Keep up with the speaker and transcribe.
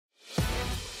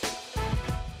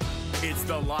It's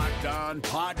the Locked On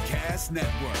Podcast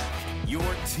Network, your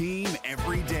team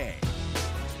every day.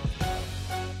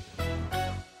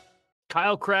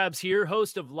 Kyle Krabs here,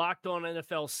 host of Locked On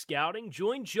NFL Scouting.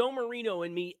 Join Joe Marino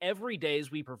and me every day as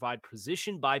we provide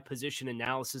position-by-position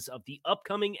analysis of the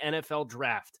upcoming NFL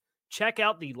Draft. Check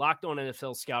out the Locked On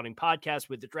NFL Scouting podcast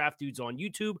with the Draft Dudes on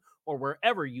YouTube or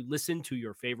wherever you listen to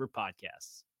your favorite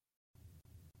podcasts.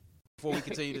 Before we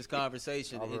continue this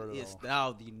conversation, it is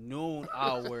now the noon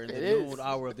hour, and the noon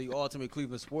hour of the Ultimate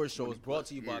Cleveland Sports Show is brought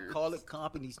to you by Call It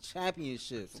Companies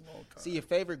Championships. See your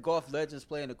favorite golf legends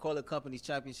play in the Call It Companies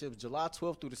Championships July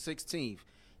 12th through the 16th.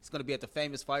 It's going to be at the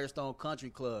famous Firestone Country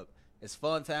Club. It's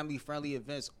fun, family-friendly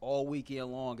events all weekend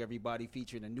long, everybody,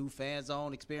 featuring a new fan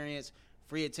zone experience,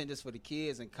 free attendance for the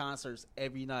kids, and concerts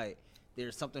every night.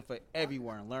 There's something for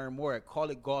everyone. Learn more at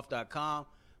callitgolf.com.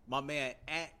 My man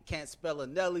Ant can't spell a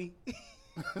Nelly.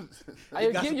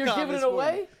 You're giving it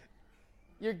away?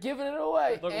 You're giving it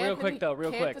away. Look, real quick.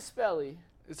 Can't the spelly.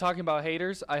 Talking about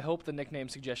haters, I hope the nickname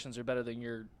suggestions are better than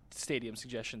your stadium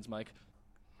suggestions, Mike.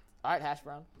 All right, Hash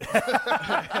Brown.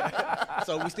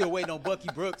 So we still waiting on Bucky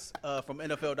Brooks from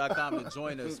NFL.com to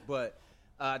join us. But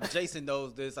Jason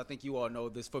knows this. I think you all know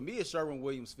this. For me, it's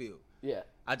Sherwin-Williams Field. Yeah.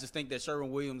 I just think that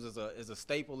Sherwin-Williams is a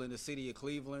staple in the city of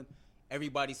Cleveland.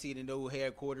 Everybody see the new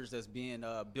headquarters that's being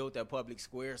built at Public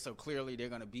Square, so clearly they're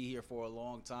going to be here for a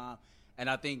long time. And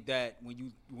I think that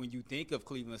when you think of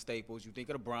Cleveland staples, you think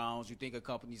of the Browns, you think of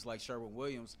companies like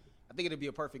Sherwin-Williams, I think it'd be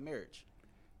a perfect marriage.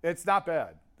 It's not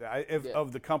bad.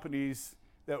 Of the companies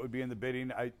that would be in the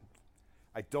bidding, I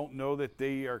don't know that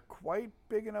they are quite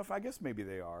big enough. I guess maybe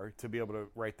they are to be able to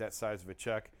write that size of a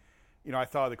check. You know, I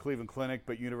thought of the Cleveland Clinic,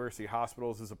 but University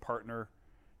Hospitals is a partner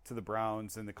to the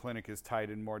Browns, and the clinic is tied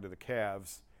in more to the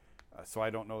Cavs. So I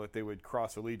don't know that they would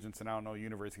cross allegiance, and I don't know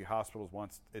University Hospitals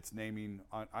wants its naming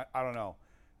on. I don't know,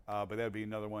 but that would be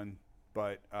another one.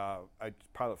 But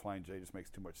Pilot Flying J just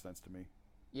makes too much sense to me.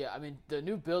 Yeah, I mean, the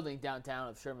new building downtown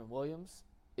of Sherwin-Williams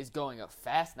is going up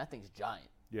fast, and that thing's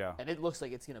giant. Yeah. And it looks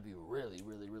like it's going to be really,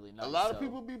 really, really nice. A lot of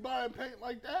people be buying paint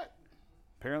like that.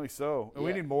 Apparently so. And Yeah.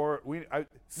 we need more.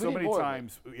 So need many more of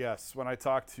times, yes, when I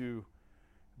talk to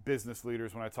business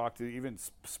leaders, when I talk to even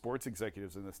sports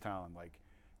executives in this town, like,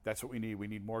 that's what we need. We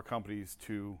need more companies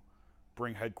to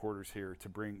bring headquarters here, to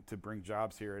bring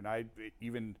jobs here. And I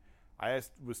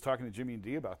was talking to Jimmy and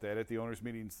Dee about that at the owners'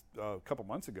 meetings a couple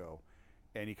months ago,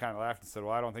 and he kind of laughed and said,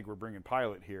 well, I don't think we're bringing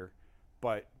Pilot here,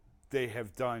 but they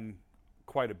have done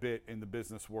quite a bit in the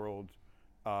business world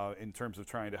in terms of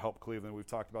trying to help Cleveland. We've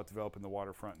talked about developing the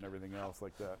waterfront and everything else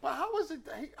like that. But how is it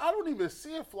that I don't even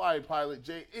see a flying Pilot,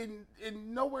 Jay, in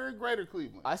nowhere in Greater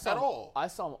Cleveland I saw at all. I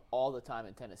saw him all the time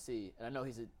in Tennessee, and I know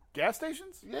he's a Gas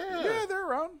stations? Yeah. Yeah, they're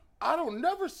around. I don't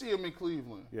never see him in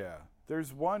Cleveland. Yeah.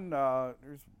 There's one I'll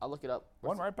look it up.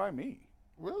 one right by me.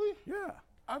 Really? Yeah.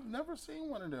 I've never seen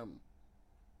one of them.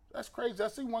 That's crazy. I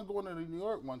seen one going to New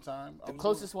York one time. The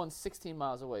closest one's 16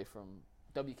 miles away from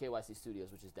WKYC Studios,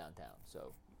 which is downtown.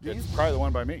 So It's probably the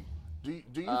one by me. Do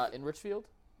you in Richfield?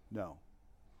 No.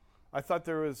 I thought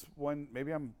there was one.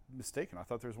 Maybe I'm mistaken. I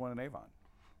thought there was one in Avon.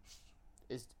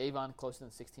 Is Avon closer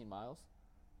than 16 miles?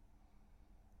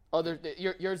 Oh,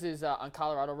 yours is on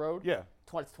Colorado Road? Yeah.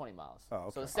 20 miles. Oh,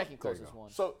 okay. So the second There you closest go. one.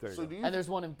 So There you do go. you And there's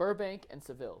one in Burbank and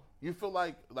Seville. you feel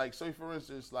like say for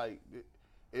instance, like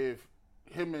if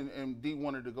him and D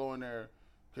wanted to go in there,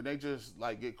 can they just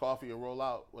like get coffee and roll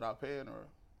out without paying, or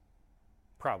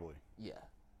Probably. Yeah.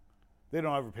 They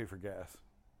don't ever pay for gas.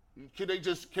 can they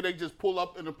just pull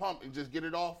up in the pump and just get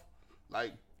it off?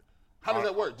 Like, how does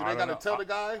that work? Do I they don't got to know. tell the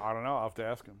guy? I don't know. I'll have to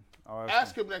ask him.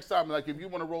 Ask him next time. Like, if you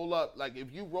want to roll up, like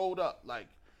if you rolled up, like.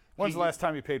 When's the last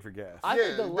time you paid for gas? I Yeah,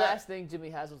 think the that- last thing Jimmy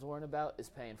Haslam's worrying about is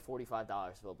paying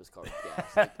 $45 to fill up his car with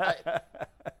gas.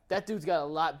 That dude's got a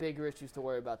lot bigger issues to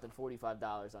worry about than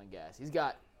 $45 on gas. He's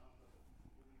got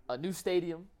a new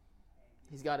stadium.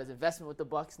 He's got his investment with the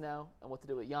Bucks now and what to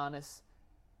do with Giannis.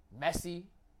 Messi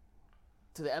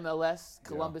to the MLS,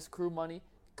 Columbus Crew money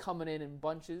coming in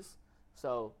bunches.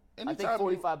 So I think Anytime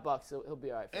you- $45 he'll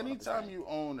be all right. filling up his Anytime tank. you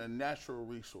own a natural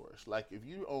resource, like if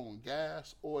you own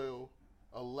gas, oil,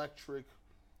 electric,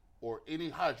 or any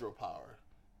hydropower,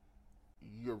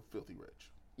 you're filthy rich.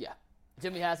 Yeah.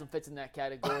 Jimmy Haslam fits in that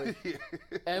category.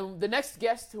 And the next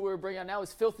guest who we're bringing on now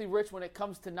is filthy rich when it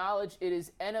comes to knowledge. It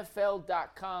is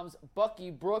NFL.com's Bucky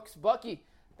Brooks. Bucky,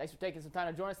 thanks for taking some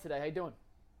time to join us today. How you doing?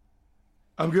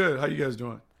 I'm good. How you guys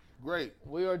doing? Great.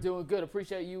 We are doing good.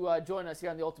 Appreciate you joining us here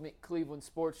on the Ultimate Cleveland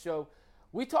Sports Show.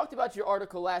 We talked about your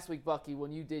article last week, Bucky,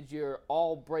 when you did your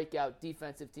all-breakout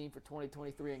defensive team for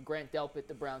 2023, and Grant Delpit,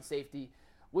 the Brown safety,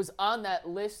 was on that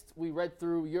list. We read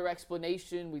through your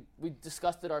explanation. We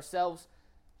discussed it ourselves.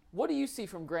 What do you see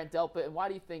from Grant Delpit, and why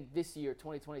do you think this year,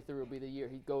 2023, will be the year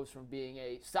he goes from being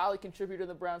a solid contributor in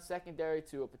the Browns secondary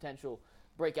to a potential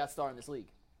breakout star in this league?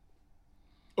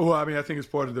 Well, I mean, I think it's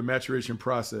part of the maturation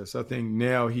process. I think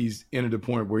now he's entered a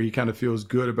point where he kind of feels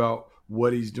good about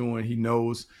what he's doing. He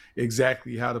knows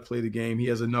exactly how to play the game. He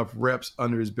has enough reps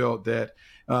under his belt that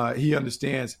he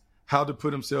understands how to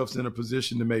put himself in a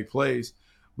position to make plays.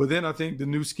 But then I think the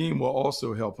new scheme will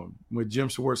also help him. With Jim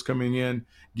Schwartz coming in,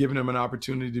 giving him an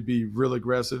opportunity to be real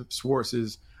aggressive. Schwartz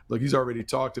is, look, he's already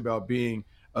talked about being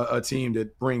a team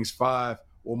that brings 5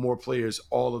 or more players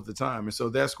all of the time. And so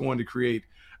that's going to create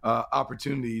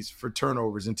opportunities for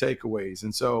turnovers and takeaways.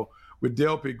 And so with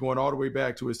Delpit going all the way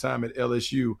back to his time at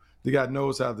LSU, the guy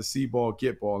knows how to see ball,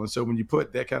 get ball. And so when you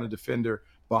put that kind of defender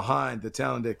behind the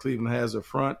talent that Cleveland has up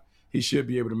front, he should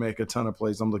be able to make a ton of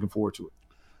plays. I'm looking forward to it.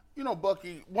 You know,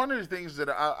 Bucky, one of the things that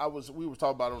we were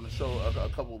talking about on the show a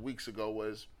couple of weeks ago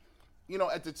was, you know,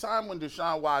 at the time when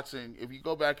Deshaun Watson, if you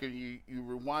go back and you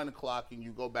rewind the clock and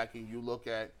you go back and you look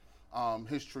at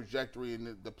his trajectory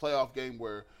in the playoff game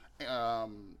where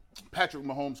Patrick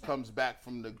Mahomes comes back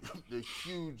from the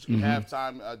huge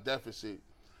halftime deficit.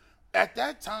 At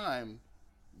that time,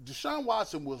 Deshaun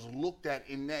Watson was looked at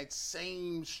in that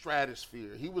same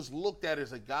stratosphere. He was looked at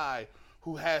as a guy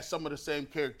who has some of the same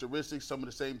characteristics, some of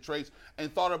the same traits,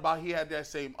 and thought about he had that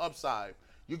same upside.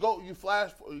 You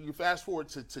fast forward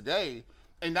to today,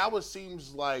 and now it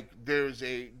seems like there's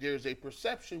a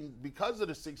perception because of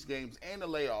the 6 games and the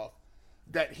layoff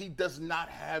that he does not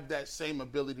have that same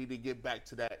ability to get back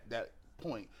to that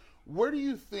point. What do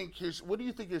you think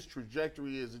his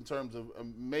trajectory is in terms of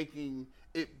making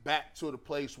it back to the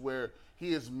place where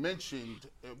he is mentioned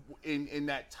in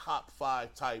that top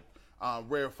 5 type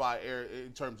rarefied air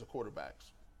in terms of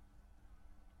quarterbacks?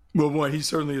 Well, one, he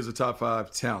certainly is a top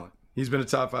 5 talent. He's been a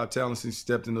top 5 talent since he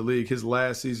stepped in the league. His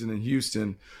last season in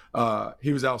Houston,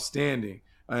 he was outstanding.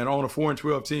 And on a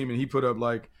 4-12 team, and he put up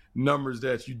like numbers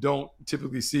that you don't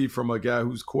typically see from a guy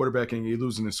who's quarterbacking a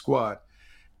losing his squad.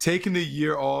 Taking the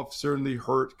year off certainly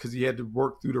hurt because he had to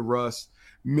work through the rust.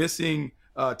 Missing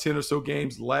 10 or so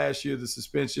games last year, the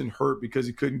suspension hurt because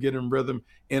he couldn't get in rhythm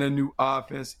in a new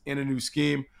offense, in a new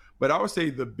scheme. But I would say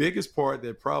the biggest part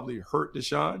that probably hurt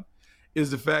Deshaun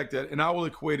is the fact that, and I will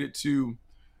equate it to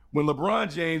when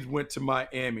LeBron James went to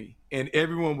Miami and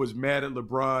everyone was mad at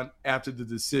LeBron after the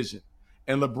decision.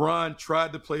 And LeBron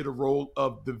tried to play the role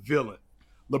of the villain.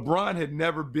 LeBron had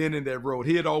never been in that role.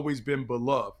 He had always been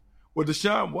beloved. Well,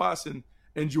 Deshaun Watson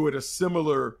enjoyed a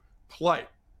similar plight.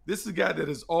 This is a guy that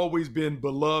has always been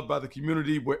beloved by the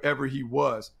community wherever he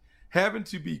was. Having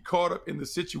to be caught up in the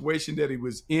situation that he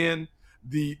was in,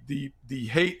 the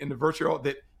hate and the vitriol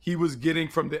that he was getting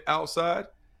from the outside.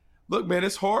 Look, man,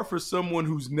 it's hard for someone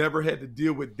who's never had to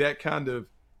deal with that kind of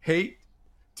hate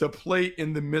to play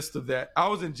in the midst of that. I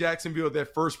was in Jacksonville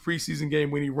that first preseason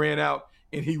game when he ran out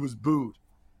and he was booed.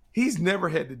 He's never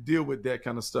had to deal with that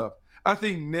kind of stuff. I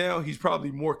think now he's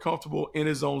probably more comfortable in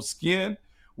his own skin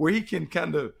where he can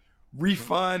kind of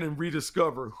refine and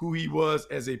rediscover who he was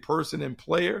as a person and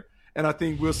player. And I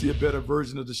think we'll see a better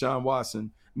version of Deshaun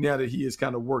Watson now that he has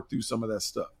kind of worked through some of that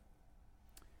stuff.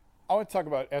 I want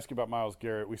to ask you about Myles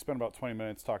Garrett. We spent about 20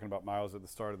 minutes talking about Myles at the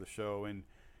start of the show. And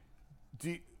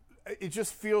it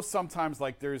just feels sometimes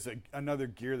like there's another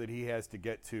gear that he has to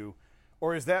get to.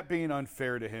 Or is that being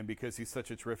unfair to him because he's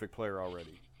such a terrific player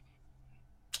already?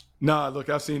 Nah, look,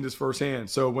 I've seen this firsthand.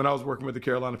 So when I was working with the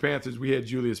Carolina Panthers, we had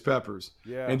Julius Peppers.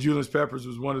 Yeah. And Julius Peppers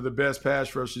was one of the best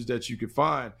pass rushers that you could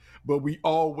find. But we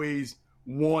always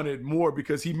wanted more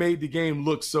because he made the game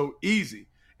look so easy.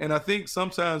 And I think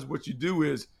sometimes what you do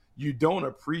is you don't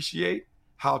appreciate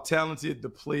how talented the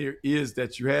player is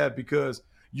that you have because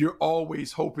you're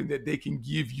always hoping that they can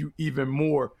give you even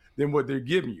more than what they're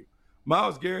giving you.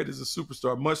 Myles Garrett is a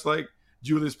superstar, much like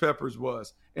Julius Peppers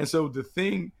was. And so the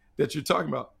thing that you're talking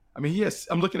about, I mean,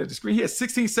 I'm looking at the screen, he has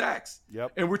 16 sacks.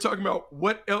 Yep. And we're talking about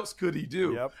what else could he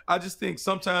do? Yep. I just think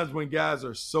sometimes when guys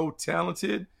are so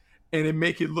talented and it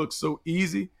make it look so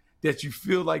easy that you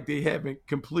feel like they haven't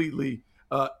completely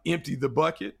emptied the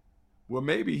bucket, well,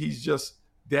 maybe he's just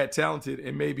that talented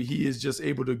and maybe he is just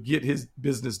able to get his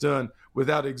business done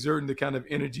without exerting the kind of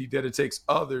energy that it takes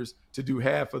others to do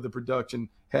half of the production,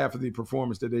 half of the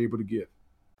performance that they're able to give.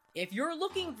 If you're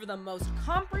looking for the most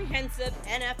comprehensive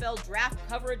NFL draft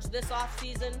coverage this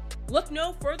offseason, look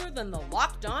no further than the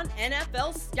Locked On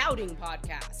NFL Scouting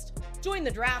Podcast. Join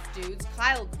the draft dudes,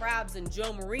 Kyle Krabs and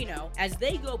Joe Marino, as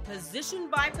they go position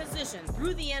by position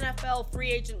through the NFL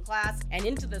free agent class and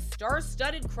into the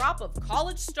star-studded crop of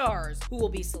college stars who will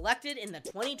be selected in the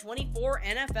 2024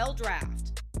 NFL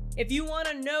Draft. If you want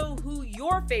to know who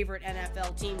your favorite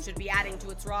NFL team should be adding to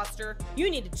its roster, you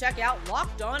need to check out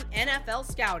Locked On NFL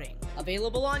Scouting,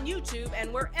 available on YouTube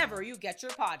and wherever you get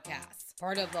your podcasts.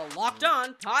 Part of the Locked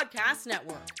On Podcast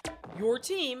Network, your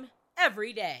team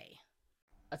every day.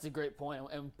 That's a great point.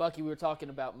 And Bucky, we were talking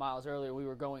about Miles earlier. We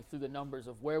were going through the numbers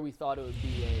of where we thought it would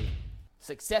be a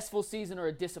successful season or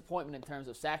a disappointment in terms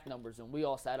of sack numbers. And we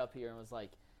all sat up here and was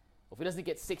like, well, if he doesn't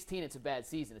get 16, it's a bad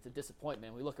season. It's a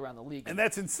disappointment. We look around the league. And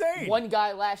that's insane. One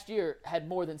guy last year had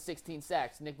more than 16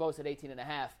 sacks. Nick Bosa had 18 and a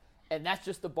half. And that's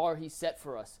just the bar he set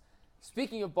for us.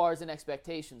 Speaking of bars and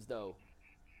expectations, though,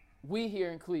 we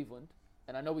here in Cleveland,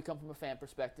 and I know we come from a fan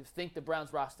perspective, think the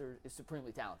Browns roster is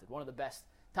supremely talented. One of the best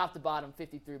top to bottom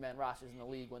 53-man rosters in the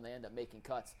league when they end up making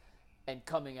cuts and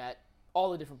coming at all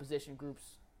the different position groups.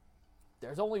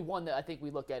 There's only one that I think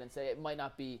we look at and say it might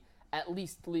not be at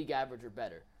least league average or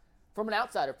better. From an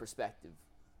outsider perspective,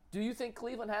 do you think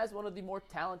Cleveland has one of the more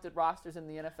talented rosters in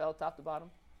the NFL top to bottom?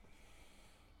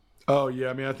 Oh, yeah.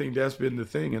 I mean, I think that's been the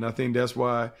thing. And I think that's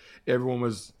why everyone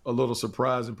was a little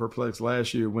surprised and perplexed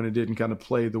last year when it didn't kind of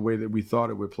play the way that we thought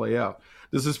it would play out.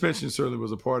 The suspension certainly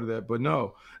was a part of that. But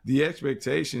no, the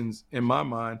expectations in my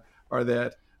mind are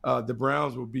that the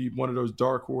Browns will be one of those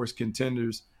dark horse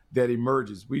contenders that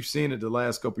emerges. We've seen it the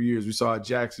last couple of years. We saw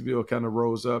Jacksonville kind of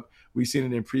rose up. We've seen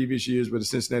it in previous years where the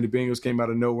Cincinnati Bengals came out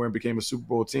of nowhere and became a Super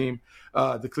Bowl team.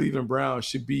 The Cleveland Browns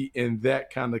should be in that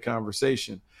kind of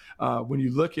conversation. When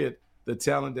you look at the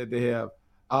talent that they have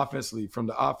offensively, from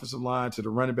the offensive line to the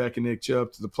running back in Nick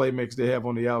Chubb to the playmakers they have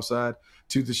on the outside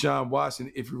to Deshaun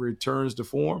Watson, if he returns to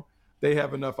form, they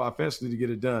have enough offensively to get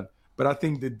it done. But I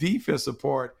think the defensive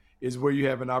part is where you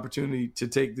have an opportunity to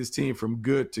take this team from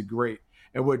good to great.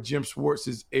 And what Jim Schwartz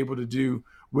is able to do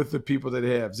with the people that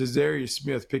they have. Za'Darius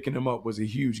Smith picking him up was a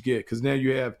huge get because now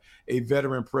you have a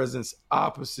veteran presence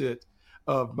opposite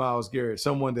of Myles Garrett,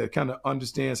 someone that kind of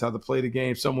understands how to play the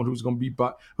game, someone who's going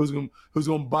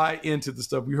to buy into the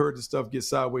stuff. We heard the stuff get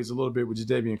sideways a little bit with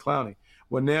Jadeveon Clowney.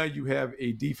 Well, now you have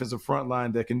a defensive front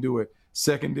line that can do it.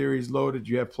 Secondary's loaded.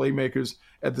 You have playmakers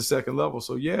at the second level.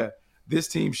 So, yeah, this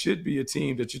team should be a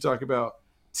team that you talk about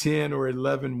 10 or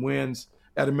 11 wins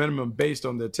at a minimum based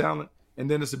on their talent.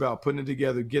 And then it's about putting it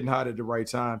together, getting hot at the right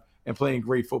time, and playing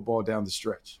great football down the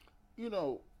stretch. You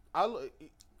know,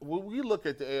 when we look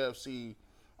at the AFC,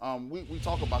 we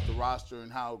talk about the roster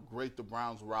and how great the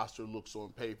Browns roster looks on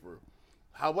paper.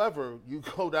 However, you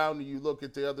go down and you look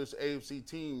at the other AFC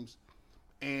teams,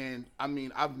 and, I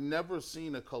mean, I've never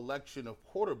seen a collection of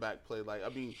quarterback play. Like, I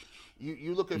mean,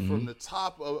 you look at from the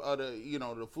top of the, you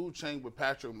know, the food chain with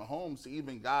Patrick Mahomes to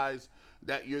even guys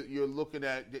that you're looking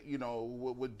at, you know,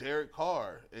 with Derek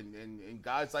Carr and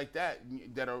guys like that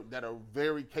are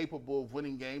very capable of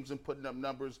winning games and putting up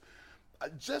numbers.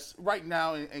 Just right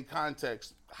now in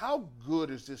context, how good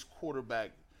is this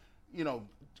quarterback, you know,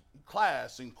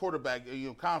 class and quarterback, you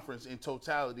know, conference in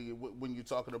totality when you're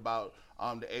talking about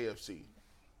the AFC?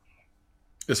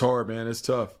 It's hard, man. It's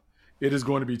tough. It is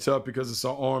going to be tough because it's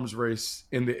an arms race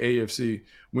in the AFC.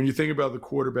 When you think about the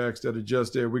quarterbacks that are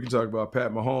just there, we can talk about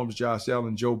Pat Mahomes, Josh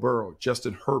Allen, Joe Burrow,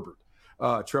 Justin Herbert.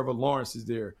 Trevor Lawrence is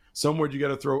there. Somewhere you got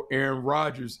to throw Aaron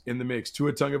Rodgers in the mix.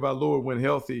 Tua Tagovailoa, when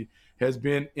healthy, has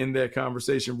been in that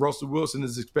conversation. Russell Wilson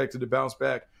is expected to bounce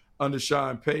back under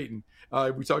Sean Payton.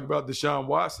 We talk about Deshaun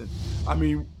Watson. I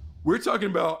mean, we're talking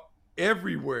about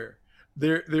everywhere.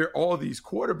 There are all these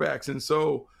quarterbacks. And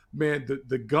so, man,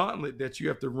 the gauntlet that you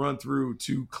have to run through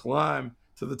to climb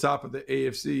to the top of the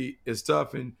AFC is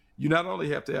tough. And you not only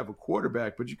have to have a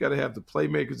quarterback, but you got to have the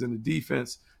playmakers and the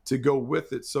defense to go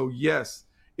with it. So, yes,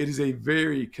 it is a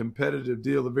very competitive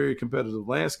deal, a very competitive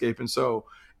landscape. And so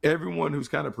everyone who's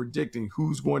kind of predicting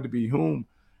who's going to be whom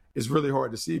is really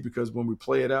hard to see because when we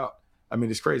play it out, I mean,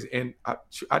 it's crazy. And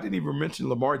I didn't even mention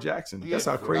Lamar Jackson. That's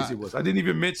how crazy it was. I didn't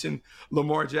even mention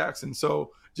Lamar Jackson.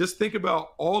 So just think about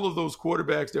all of those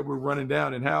quarterbacks that we're running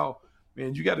down and how,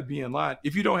 man, you got to be in line.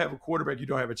 If you don't have a quarterback, you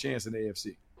don't have a chance in the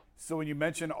AFC. So when you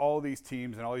mention all these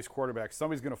teams and all these quarterbacks,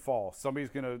 somebody's going to fall. Somebody's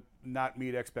going to not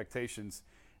meet expectations.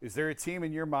 Is there a team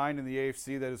in your mind in the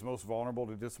AFC that is most vulnerable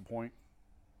to disappoint?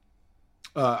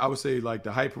 I would say like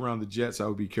the hype around the Jets, I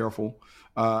would be careful.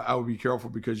 I would be careful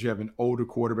because you have an older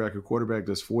quarterback, a quarterback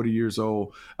that's 40 years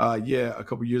old. Yeah, a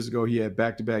couple years ago he had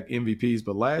back-to-back MVPs,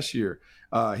 but last year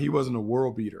he wasn't a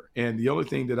world beater. And the only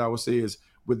thing that I would say is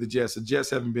with the Jets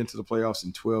haven't been to the playoffs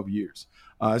in 12 years.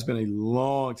 It's been a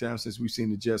long time since we've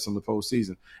seen the Jets on the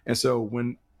postseason. And so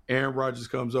when Aaron Rodgers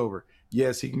comes over,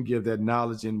 yes, he can give that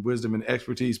knowledge and wisdom and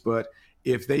expertise, but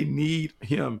if they need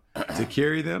him to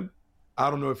carry them, I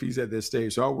don't know if he's at that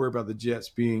stage. So I'll worry about the Jets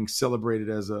being celebrated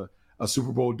as a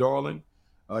Super Bowl darling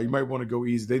you might want to go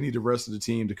easy. They need the rest of the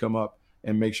team to come up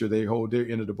and make sure they hold their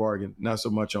end of the bargain, not so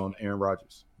much on Aaron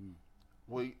Rodgers.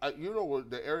 Well, you know what,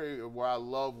 the area where I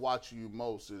love watching you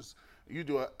most is you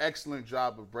do an excellent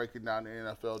job of breaking down the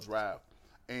NFL draft.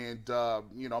 And,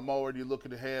 I'm already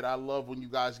looking ahead. I love when you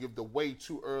guys give the way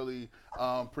too early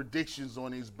predictions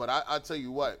on these. But I tell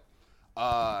you what,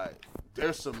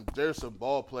 there's some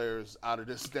ball players out of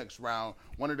this next round.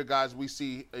 One of the guys we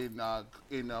see in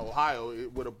Ohio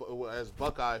as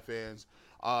Buckeye fans,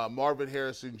 Marvin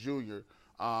Harrison Jr.,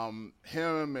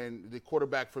 him and the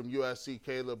quarterback from USC,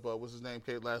 Caleb, what's his name?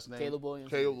 Last name? Caleb Williams.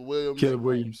 Caleb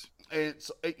Williams. And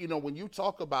so, when you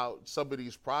talk about some of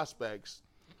these prospects,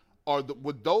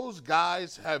 would those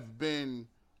guys have been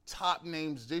top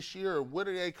names this year, or what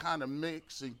are they kind of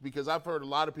mixing? Because I've heard a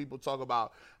lot of people talk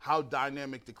about how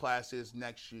dynamic the class is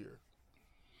next year.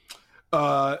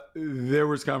 There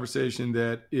was conversation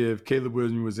that if Caleb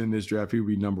Williams was in this draft, he would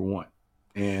be number one.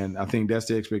 And I think that's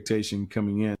the expectation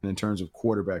coming in terms of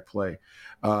quarterback play.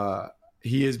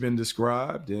 He has been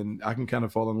described, and I can kind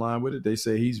of fall in line with it. They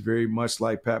say he's very much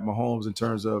like Pat Mahomes in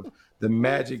terms of the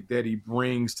magic that he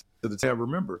brings to the team.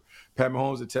 Remember, Pat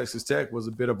Mahomes at Texas Tech was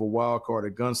a bit of a wild card,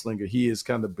 a gunslinger. He has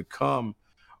kind of become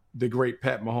the great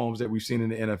Pat Mahomes that we've seen in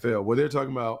the NFL. Well, they're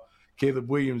talking about Caleb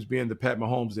Williams being the Pat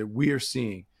Mahomes that we're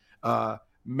seeing.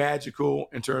 Magical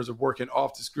in terms of working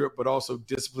off the script, but also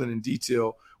discipline and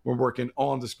detail when working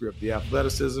on the script. The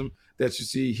athleticism that you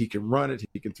see, he can run it,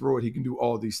 he can throw it, he can do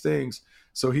all these things.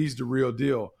 So he's the real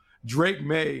deal. Drake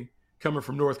May, coming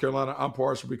from North Carolina, I'm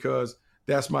partial because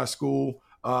that's my school.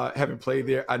 Having played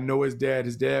there, I know his dad.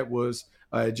 His dad was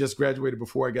just graduated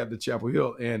before I got to Chapel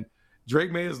Hill. And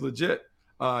Drake May is legit.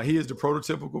 He is the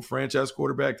prototypical franchise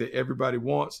quarterback that everybody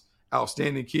wants.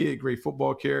 Outstanding kid, great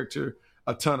football character,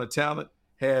 a ton of talent,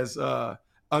 has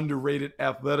underrated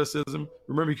athleticism.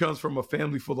 Remember, he comes from a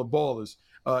family full of ballers.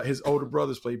 His older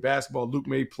brothers played basketball. Luke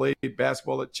May played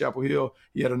basketball at Chapel Hill.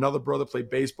 He had another brother play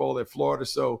baseball at Florida.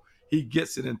 So he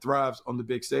gets it and thrives on the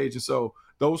big stage. And so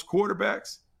those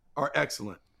quarterbacks are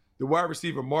excellent. The wide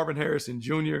receiver, Marvin Harrison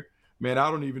Jr., man, I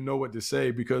don't even know what to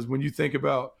say, because when you think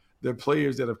about the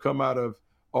players that have come out of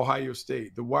Ohio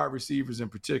State, the wide receivers in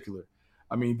particular,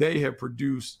 I mean, they have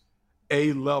produced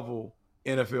A-level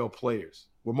NFL players.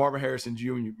 Well, Marvin Harrison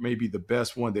Jr. may be the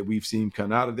best one that we've seen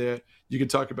come out of there. You can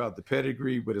talk about the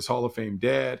pedigree with his Hall of Fame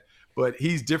dad, but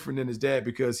he's different than his dad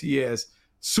because he has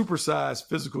supersized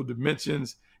physical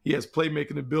dimensions. He has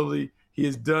playmaking ability. He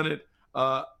has done it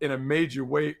in a major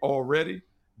way already.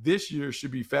 This year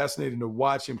should be fascinating to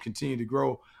watch him continue to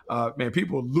grow. Man,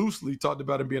 people loosely talked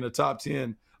about him being a top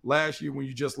 10 last year when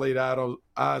you just laid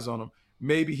eyes on him.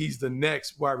 Maybe he's the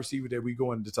next wide receiver that we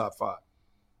go into the top 5.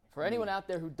 For anyone out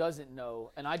there who doesn't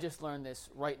know, and I just learned this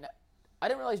right now, I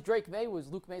didn't realize Drake May was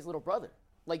Luke May's little brother.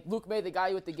 Like Luke May, the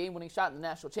guy with the game-winning shot in the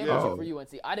national championship for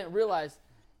UNC. I didn't realize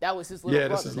that was his little brother. Yeah,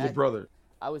 that's his little brother.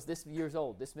 I was this minute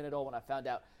old when I found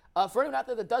out. For anyone out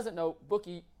there that doesn't know,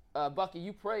 Bucky,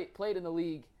 you played in the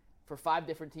league for 5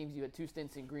 different teams. You had 2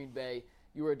 stints in Green Bay.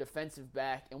 You were a defensive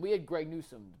back. And we had Greg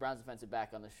Newsome, the Browns defensive back,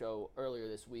 on the show earlier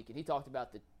this week. And he talked about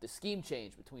the scheme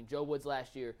change between Joe Woods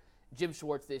last year, Jim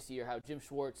Schwartz this year, how Jim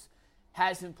Schwartz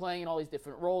has him playing in all these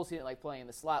different roles. He didn't like playing in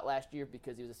the slot last year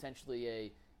because he was essentially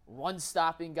a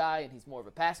run-stopping guy, and he's more of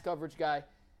a pass coverage guy.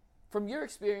 From your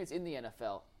experience in the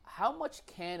NFL, how much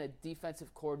can a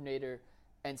defensive coordinator,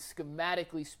 and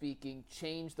schematically speaking,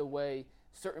 change the way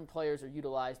certain players are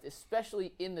utilized,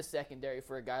 especially in the secondary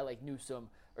for a guy like Newsome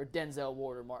or Denzel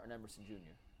Ward or Martin Emerson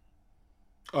Jr.?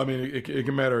 I mean, it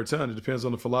can matter a ton. It depends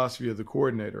on the philosophy of the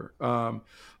coordinator.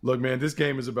 Look, man, this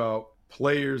game is about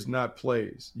players, not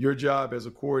plays. Your job as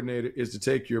a coordinator is to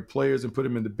take your players and put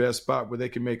them in the best spot where they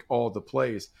can make all the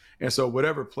plays. And so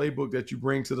whatever playbook that you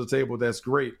bring to the table, that's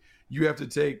great. You have to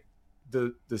take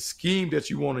the scheme that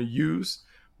you want to use,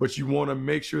 but you want to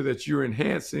make sure that you're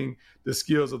enhancing the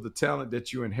skills of the talent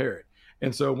that you inherit.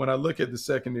 And so when I look at the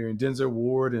secondary and Denzel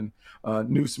Ward and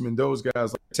Newsome and those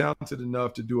guys, like, talented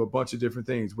enough to do a bunch of different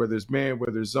things, whether it's man,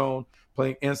 whether it's zone,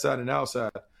 playing inside and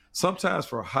outside. Sometimes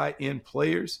for high-end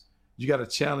players, you got to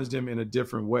challenge them in a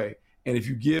different way. And if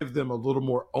you give them a little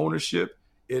more ownership,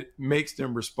 it makes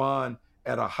them respond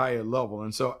at a higher level.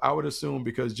 And so I would assume,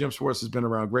 because Jim Schwartz has been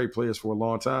around great players for a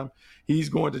long time, he's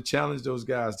going to challenge those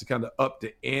guys to kind of up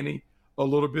the ante a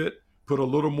little bit, put a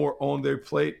little more on their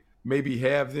plate, maybe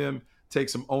have them take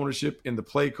some ownership in the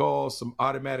play calls, some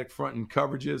automatic front end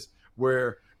coverages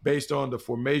where based on the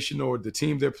formation or the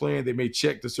team they're playing, they may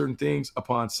check the certain things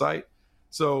upon sight.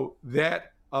 So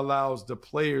that allows the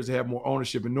players to have more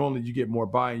ownership, and normally you get more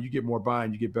buy-in. You get more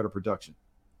buy-in, you get better production.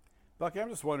 Bucky, I'm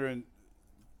just wondering,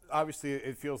 obviously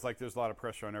it feels like there's a lot of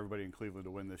pressure on everybody in Cleveland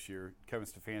to win this year. Kevin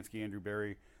Stefanski, Andrew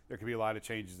Berry, there could be a lot of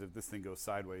changes if this thing goes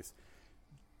sideways.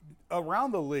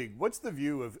 Around the league, what's the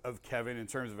view of Kevin in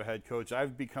terms of a head coach?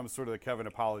 I've become sort of the Kevin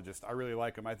apologist. I really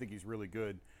like him. I think he's really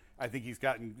good. I think he's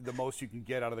gotten the most you can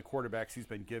get out of the quarterbacks he's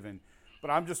been given.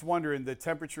 But I'm just wondering the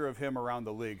temperature of him around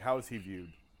the league. How is he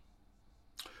viewed?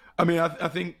 I mean, I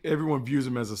think everyone views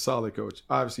him as a solid coach.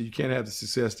 Obviously, you can't have the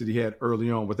success that he had early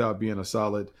on without being a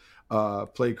solid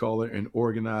play caller and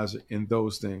organizer and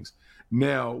those things.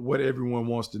 Now, what everyone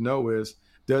wants to know is,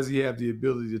 does he have the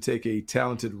ability to take a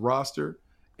talented roster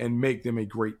and make them a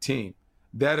great team?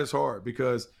 That is hard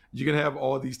because you can have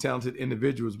all these talented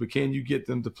individuals, but can you get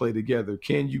them to play together?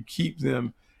 Can you keep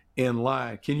them in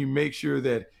line? Can you make sure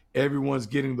that everyone's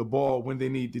getting the ball when they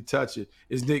need to touch it?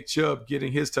 Is Nick Chubb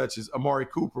getting his touches? Amari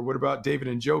Cooper? What about David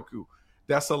Njoku?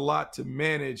 That's a lot to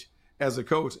manage as a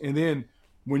coach. And then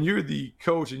when you're the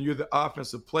coach and you're the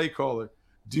offensive play caller,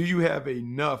 do you have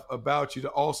enough about you to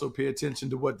also pay attention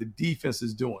to what the defense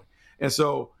is doing? And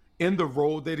so in the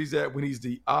role that he's at when he's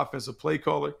the offensive play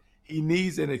caller, he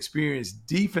needs an experienced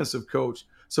defensive coach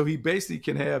so he basically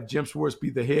can have Jim Schwartz be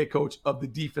the head coach of the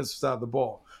defensive side of the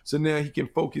ball. So now he can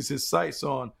focus his sights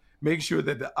on making sure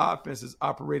that the offense is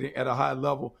operating at a high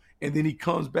level, and then he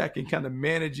comes back and kind of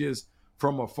manages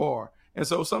from afar. And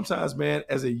so sometimes, man,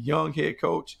 as a young head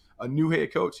coach, a new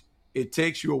head coach, it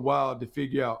takes you a while to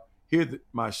figure out, here are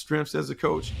my strengths as a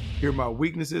coach, here are my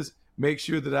weaknesses, make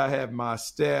sure that I have my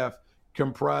staff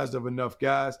comprised of enough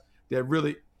guys that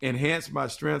really enhance my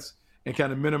strengths and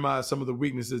kind of minimize some of the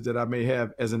weaknesses that I may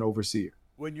have as an overseer.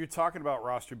 When you're talking about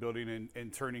roster building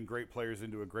and turning great players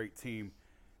into a great team,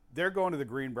 they're going to the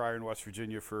Greenbrier in West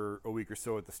Virginia for a week or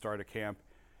so at the start of camp.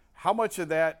 How much of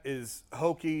that is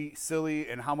hokey, silly,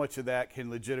 and how much of that can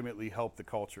legitimately help the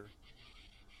culture?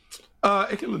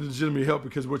 It can legitimately help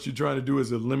because what you're trying to do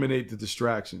is eliminate the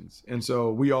distractions. And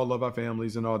so we all love our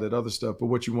families and all that other stuff. But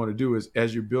what you want to do is,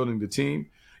 as you're building the team,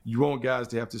 you want guys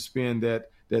to have to spend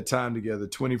that time together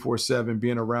 24/7,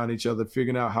 being around each other,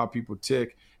 figuring out how people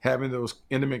tick, having those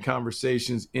intimate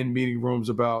conversations in meeting rooms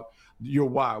about your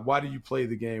why. Why do you play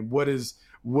the game? What is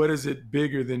it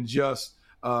bigger than just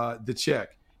the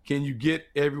check? Can you get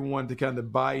everyone to kind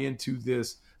of buy into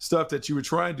this stuff that you were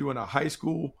trying to do in a high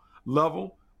school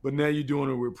level, but now you're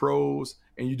doing it with pros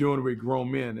and you're doing it with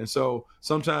grown men? And so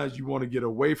sometimes you want to get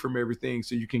away from everything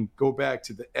so you can go back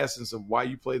to the essence of why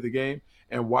you play the game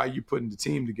and why you're putting the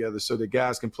team together so that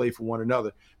guys can play for one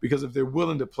another. Because if they're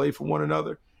willing to play for one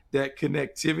another, that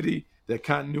connectivity, that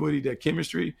continuity, that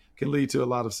chemistry can lead to a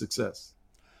lot of success.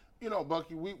 You know,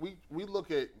 Bucky, we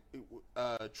look at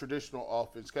traditional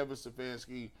offense. Kevin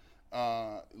Stefanski,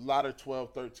 a lot of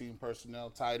 12, 13 personnel,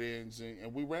 tight ends,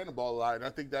 and we ran the ball a lot. And I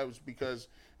think that was because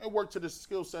it worked to the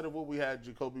skill set of what we had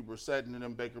Jacoby Brissett and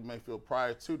then Baker Mayfield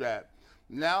prior to that.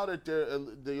 Now that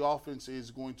the offense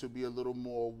is going to be a little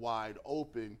more wide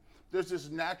open, there's this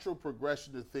natural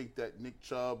progression to think that Nick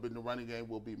Chubb in the running game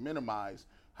will be minimized.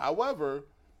 However,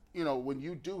 you know, when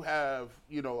you do have,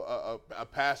 you know, a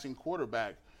passing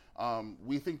quarterback,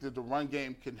 we think that the run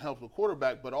game can help the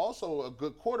quarterback, but also a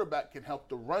good quarterback can help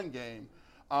the run game.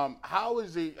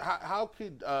 How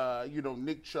could you know,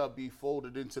 Nick Chubb be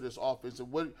folded into this offense, and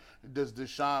what does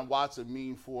Deshaun Watson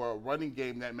mean for a running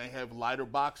game that may have lighter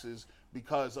boxes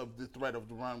because of the threat of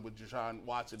the run with Deshaun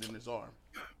Watson in his arm?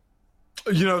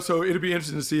 You know, so it'll be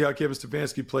interesting to see how Kevin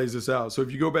Stefanski plays this out. So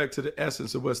if you go back to the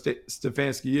essence of what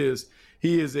Stefanski is,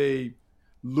 he is a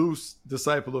loose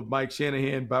disciple of Mike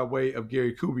Shanahan by way of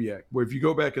Gary Kubiak, where if you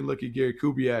go back and look at Gary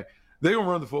Kubiak, they're going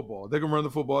to run the football. They're going to run the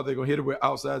football. They're going to hit it with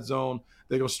outside zone.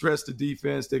 They're going to stress the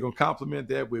defense. They're going to complement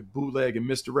that with bootleg and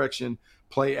misdirection,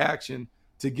 play action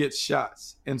to get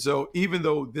shots. And so even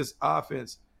though this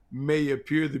offense may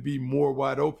appear to be more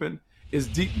wide open, is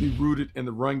deeply rooted in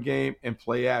the run game and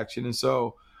play action. And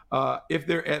so if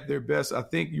they're at their best, I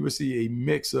think you will see a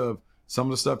mix of some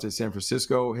of the stuff that San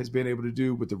Francisco has been able to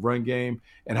do with the run game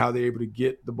and how they're able to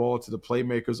get the ball to the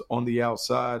playmakers on the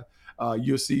outside.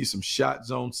 You'll see some shot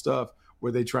zone stuff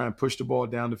where they try and push the ball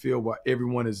down the field while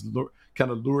everyone is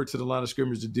kind of lured to the line of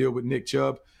scrimmage to deal with Nick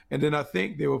Chubb. And then I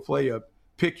think they will play a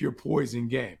pick your poison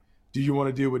game. Do you want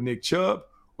to deal with Nick Chubb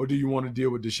or do you want to deal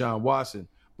with Deshaun Watson?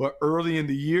 But early in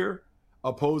the year,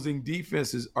 opposing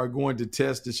defenses are going to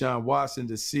test Deshaun Watson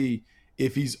to see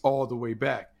if he's all the way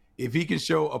back. If he can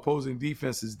show opposing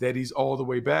defenses that he's all the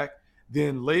way back,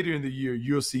 then later in the year,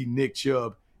 you'll see Nick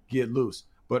Chubb get loose.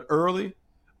 But early,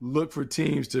 look for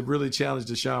teams to really challenge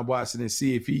Deshaun Watson and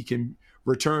see if he can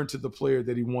return to the player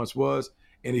that he once was.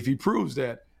 And if he proves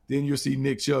that, then you'll see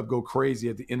Nick Chubb go crazy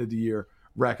at the end of the year,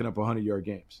 racking up 100-yard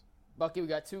games. Bucky, we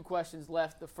got 2 questions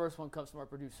left. The first one comes from our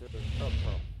producer,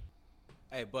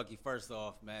 Hey, Bucky, first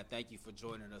off, man, thank you for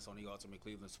joining us on the Ultimate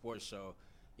Cleveland Sports Show.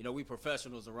 You know, we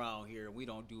professionals around here. We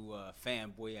don't do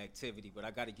fanboy activity, but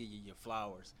I got to give you your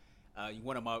flowers. You're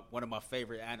one of my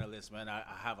favorite analysts, man. I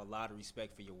have a lot of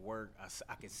respect for your work.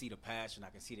 I can see the passion. I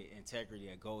can see the integrity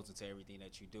that goes into everything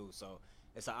that you do. So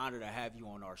it's an honor to have you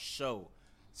on our show.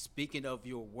 Speaking of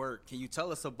your work, can you tell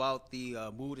us about the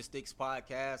Move the Sticks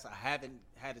podcast? I haven't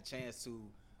had a chance to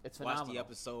watch the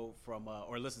episode from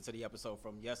or listen to the episode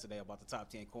from yesterday about the top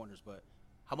 10 corners, but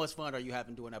how much fun are you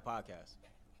having doing that podcast?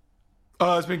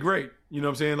 It's been great. You know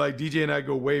what I'm saying? Like, DJ and I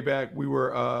go way back. We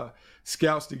were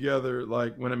scouts together,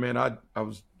 like, when I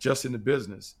was just in the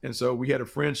business. And so we had a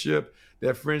friendship.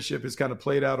 That friendship has kind of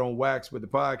played out on wax with the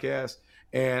podcast.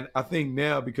 And I think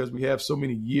now, because we have so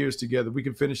many years together, we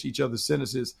can finish each other's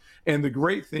sentences. And the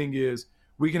great thing is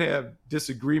we can have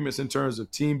disagreements in terms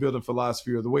of team building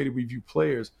philosophy or the way that we view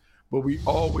players, but we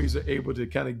always are able to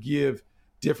kind of give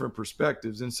different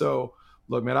perspectives. And so,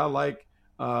 look, man, I like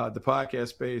the podcast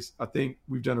space. I think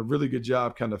we've done a really good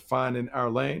job kind of finding our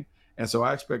lane. And so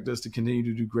I expect us to continue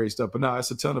to do great stuff. But no,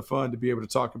 it's a ton of fun to be able to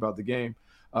talk about the game,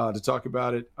 to talk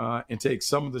about it and take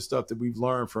some of the stuff that we've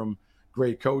learned from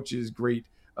great coaches, great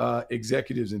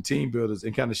executives and team builders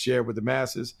and kind of share with the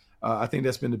masses. I think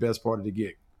that's been the best part of the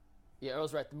gig. Yeah,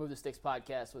 Earl's right. The Move the Sticks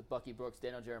podcast with Bucky Brooks,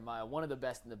 Daniel Jeremiah, one of the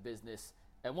best in the business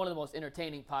and one of the most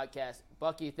entertaining podcasts.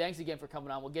 Bucky, thanks again for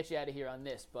coming on. We'll get you out of here on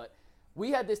this, but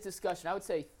we had this discussion, I would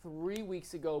say 3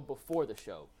 weeks ago before the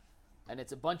show, and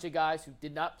it's a bunch of guys who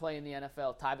did not play in the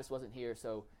NFL. Tyvis wasn't here,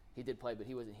 so he did play, but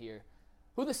he wasn't here.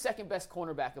 Who the second best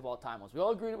cornerback of all time was? We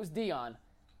all agreed it was Deion,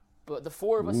 but the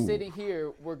 4 of us sitting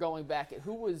here were going back at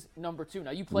who was number 2.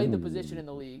 Now, you played the position in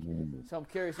the league, so I'm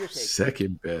curious your take.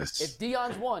 Second best. If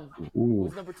Deion's 1,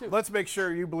 who's number 2? Let's make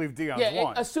sure you believe Deion's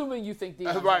 1. Assuming you think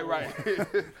Deion's right.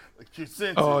 Like your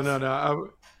senses. Oh, no.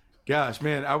 Gosh,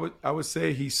 man, I would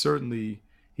say he's certainly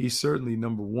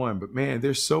number 1. But, man,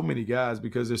 there's so many guys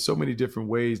because there's so many different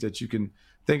ways that you can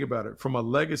think about it. From a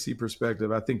legacy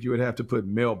perspective, I think you would have to put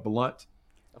Mel Blount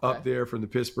up there from the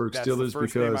Pittsburgh Steelers. That's the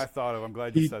first name I thought of. I'm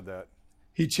glad you said that.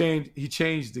 He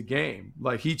changed the game.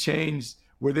 Like, he changed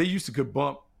where they used to could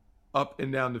bump up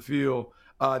and down the field.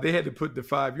 They had to put the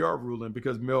 5-yard rule in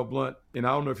because Mel Blount, and I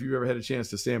don't know if you've ever had a chance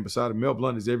to stand beside him, Mel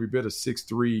Blount is every bit of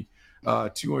 6'3",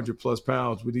 200-plus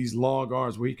pounds with these long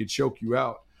arms where he could choke you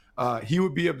out. He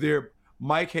would be up there.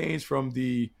 Mike Haynes from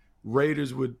the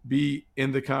Raiders would be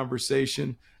in the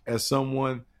conversation as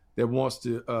someone that wants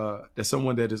to – as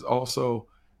someone that is also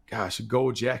 – gosh, a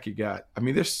gold jacket guy. I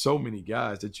mean, there's so many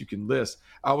guys that you can list.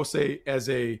 I would say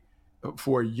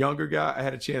for a younger guy, I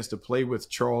had a chance to play with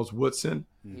Charles Woodson.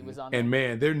 He was on and,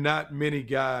 man, there are not many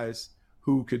guys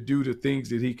who could do the things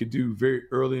that he could do very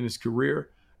early in his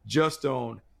career just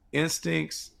on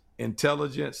instincts,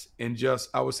 intelligence, and just,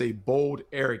 I would say, bold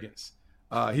arrogance.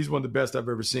 He's one of the best I've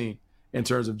ever seen in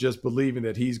terms of just believing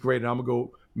that he's great and I'm going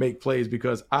to go make plays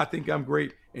because I think I'm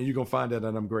great and you're going to find out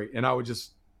that I'm great. And I would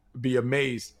just be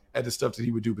amazed at the stuff that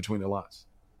he would do between the lines.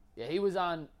 Yeah, he was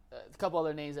on a couple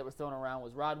other names that were thrown around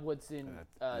was Rod Woodson,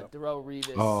 Darrell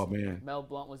Revis. Oh, man. Mel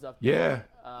Blount was up there.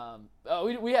 Yeah.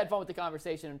 We had fun with the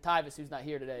conversation. And Tyvis, who's not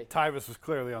here today. Tyvis was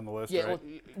clearly on the list, right? Well,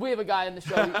 we have a guy in the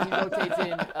show. He rotates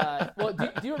in.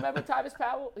 Do you remember Tyvis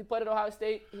Powell? He played at Ohio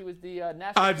State. He was the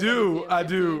national. I do.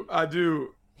 I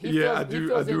do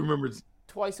remember.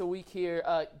 Twice a week here.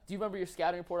 Do you remember your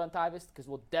scouting report on Tyvis? Because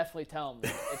we'll definitely tell him.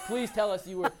 And please tell us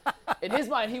you were. In his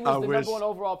mind, he was the number 1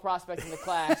 overall prospect in the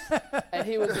class, and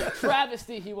he was a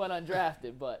travesty he went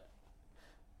undrafted. But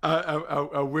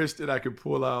I wish that I could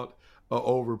pull out an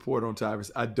old report on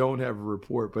Tyvis. I don't have a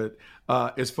report, but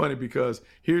it's funny because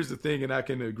here's the thing, and I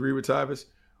can agree with Tyvis.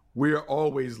 We are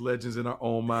always legends in our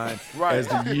own mind as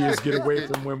the years get away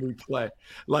from when we play.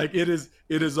 Like it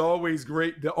is always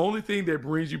great. The only thing that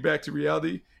brings you back to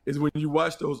reality is when you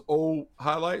watch those old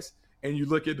highlights and you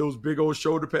look at those big old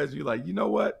shoulder pads and you're like, you know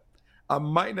what? I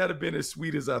might not have been as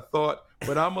sweet as I thought,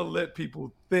 but I'm going to let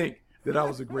people think that I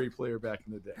was a great player back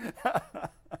in the day.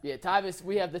 Yeah, Tyvis,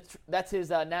 we have that's his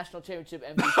national championship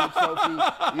MVP trophy.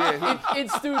 Yeah, in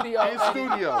studio. In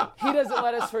studio. He doesn't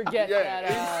let us forget that.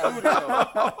 In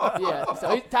studio. Yeah,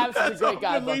 so Tyvis is a great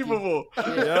guy. Unbelievable.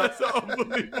 That's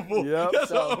unbelievable. Yep.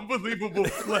 That's an unbelievable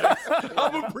flex.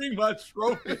 I'm gonna bring my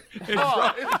trophy and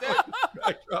drop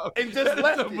and just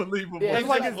left it. Unbelievable. Yeah, It's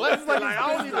like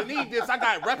I don't even need this. I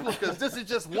got replicas. This is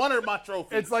just one of my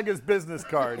trophies. It's like his business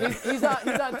card. He's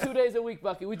on 2 days a week,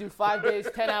 Bucky. We do 5 days,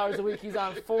 10 hours a week. He's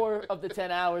on 4 of the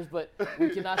 10 hours, but we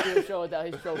cannot do a show without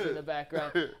his trophy in the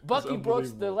background. Bucky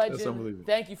Brooks, the legend.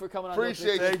 Thank you for coming on.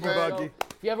 Appreciate you, Thank you, Bucky.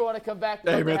 If you ever want to come back,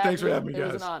 Hey, man, thanks for having me, It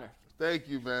was guys. an honor. Thank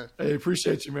you, man. Hey,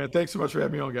 appreciate you, man. Thanks so much for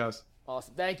having me on, guys.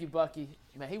 Awesome. Thank you, Bucky.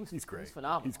 Man, He's great. He's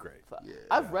phenomenal. He's great.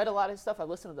 I've read a lot of his stuff. I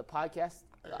listened to the podcast.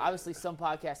 Obviously, some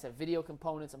podcasts have video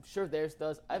components. I'm sure theirs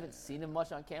does. I haven't seen him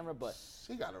much on camera, but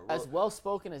He got a as well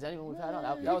spoken as anyone we've had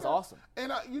on, that was awesome.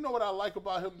 And you know what I like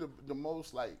about him the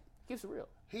most? Like, Keeps it real.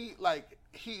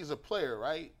 He's a player,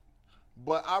 right?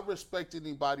 But I respect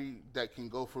anybody that can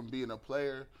go from being a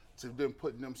player to then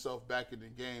putting themselves back in the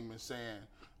game and saying,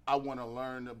 I want to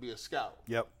learn to be a scout.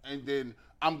 Yep. And then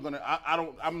I'm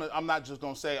not just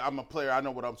gonna say I'm a player. I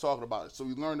know what I'm talking about. So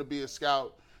he learned to be a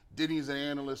scout. Then he's an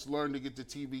analyst. Learned to get the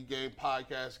TV game,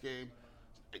 podcast game.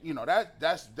 You know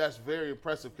that's very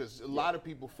impressive because a lot of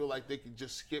people feel like they can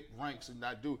just skip ranks and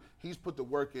not do. He's put the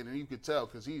work in, and you could tell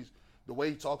because the way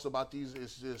he talks about these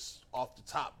is just off the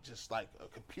top, just like a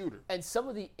computer. And some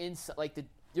of the insight, like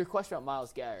your question about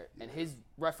Myles Garrett and his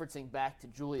referencing back to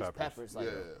Julius Peppers, like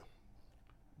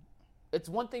it's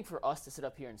one thing for us to sit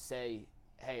up here and say,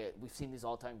 hey, we've seen these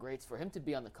all-time greats. For him to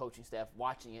be on the coaching staff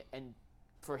watching it, and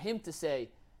for him to say,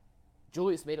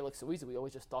 Julius made it look so easy, we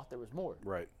always just thought there was more.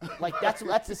 Right. Like,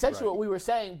 that's essentially what we were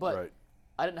saying, but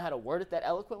I didn't know how to word it that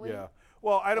eloquently. Yeah.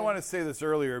 Well, I don't want to say this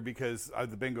earlier because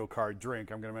of the bingo card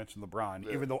drink. I'm going to mention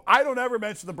LeBron. Even though I don't ever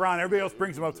mention LeBron, everybody else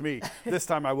brings him up to me. This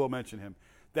time I will mention him.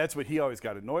 That's what he always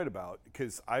got annoyed about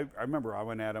because I remember I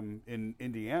went at him in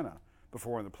Indiana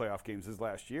before one of the playoff games his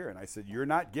last year, and I said, you're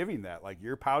not giving that. Like,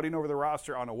 you're pouting over the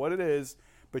roster. I don't know what it is,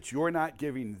 but you're not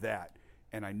giving that.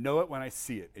 And I know it when I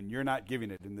see it, and you're not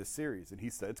giving it in this series. And he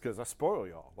said, it's because I spoil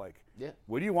y'all. Like,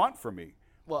 what do you want from me?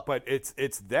 Well, but it's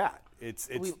that. It's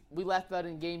we laughed about it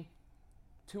in game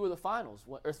 2 of the finals,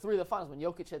 or 3 of the finals, when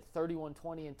Jokic had 31,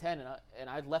 20, and 10, and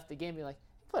I left the game being like,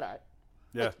 he played all right.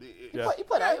 Yeah. He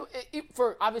played all right.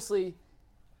 For, obviously,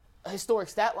 a historic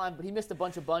stat line, but he missed a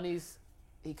bunch of bunnies.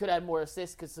 He could have had more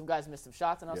assists because some guys missed some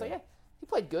shots. And I was like, he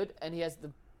played good, and he has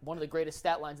one of the greatest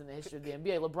stat lines in the history of the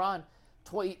NBA. LeBron,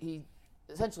 he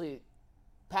essentially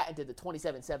patented the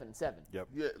 27, 7, and 7. Yep.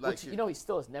 Yeah, like which, he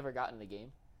still has never gotten in a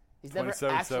game. He's never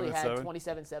 27, actually 7, had 7?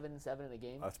 27, 7, and 7 in a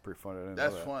game. That's pretty funny. I didn't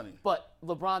That's know that. funny. But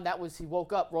LeBron, he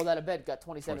woke up, rolled out of bed, got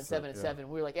 27, 7, and 7.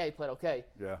 We were like, he played okay.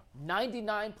 Yeah.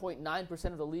 99.9%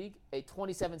 of the league, a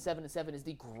 27, 7, and 7 is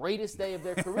the greatest day of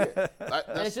their career.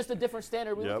 And it's just a different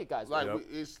standard we look at guys with.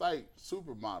 It's like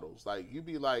supermodels. Like, you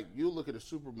look at a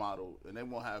supermodel, and they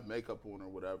won't have makeup on or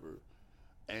whatever.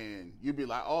 And you'd be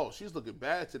like, oh, she's looking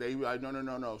bad today. You'd be like,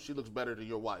 no. She looks better than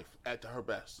your wife at her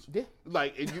best. Yeah.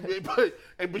 Like, and you'd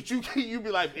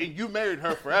be like, and you married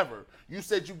her forever. You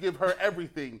said you give her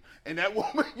everything. And that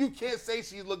woman, you can't say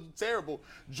she looked terrible.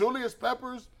 Julius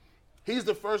Peppers, he's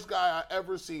the first guy I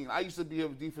ever seen. I used to be a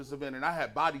defensive end, and I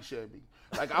had body shaming.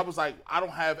 Like, I was like, I don't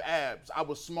have abs. I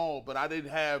was small, but I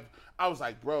was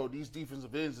like, bro, these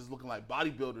defensive ends is looking like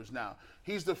bodybuilders now.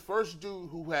 He's the first dude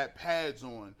who had pads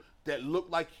on that looked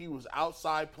like he was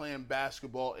outside playing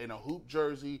basketball in a hoop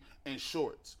jersey and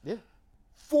shorts. Yeah.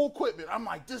 Full equipment. I'm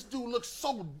like, this dude looks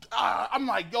so. I'm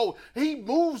like, yo, he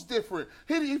moves different.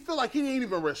 He feel like he ain't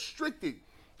even restricted.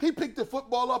 He picked the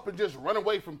football up and just run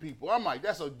away from people. I'm like,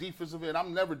 that's a defensive end.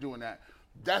 I'm never doing that.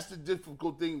 That's the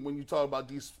difficult thing when you talk about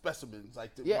these specimens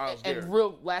like the Myles Garrett. And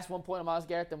real last one point on Myles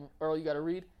Garrett, then Earl, you got to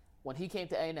read. When he came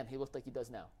to A&M, he looked like he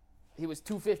does now. He was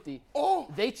 250. Oh.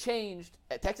 They changed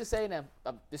at Texas A&M.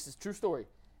 This is a true story.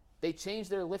 They changed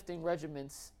their lifting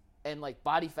regiments and like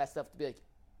body fat stuff to be like,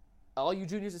 all you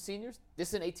juniors and seniors, this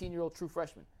is an 18-year-old true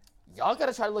freshman. Y'all got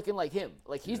to try looking like him.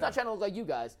 Like, he's not trying to look like you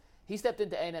guys. He stepped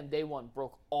into A&M day one,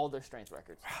 broke all their strength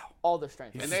records. Wow. All their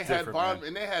strength records.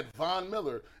 And they had Von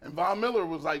Miller. And Von Miller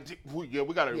was like, we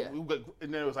got to,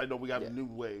 and then it was like, no, we got a new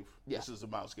wave. Yeah. This is a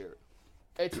Myles Garrett.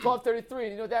 It's 12:33,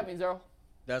 and you know what that means, Earl?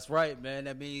 That's right, man.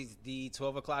 That means the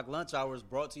 12 o'clock lunch hour is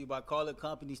brought to you by Call It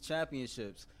Companies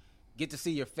Championships. Get to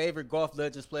see your favorite golf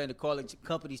legends play in the Call It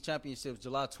Companies Championships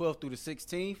July 12th through the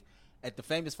 16th at the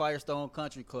famous Firestone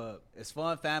Country Club. It's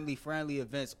fun, family-friendly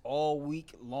events all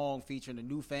week long featuring a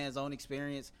new fan zone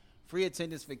experience, free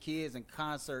attendance for kids, and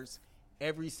concerts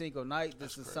every single night.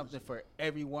 This is something for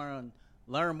everyone.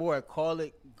 Learn more at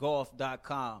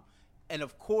callitgolf.com. And,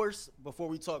 of course, before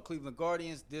we talk Cleveland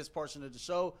Guardians, this portion of the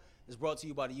show is brought to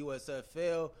you by the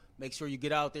USFL. Make sure you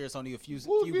get out there. It's only a few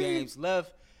games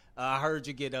left. I heard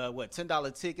you get,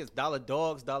 $10 tickets, $1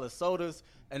 dogs, $1 sodas.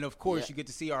 And, of course, you get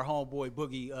to see our homeboy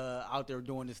Boogie out there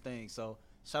doing this thing. So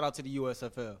Shout out to the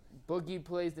USFL. Boogie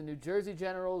plays the New Jersey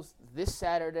Generals this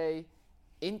Saturday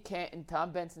in Canton,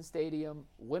 Tom Benson Stadium.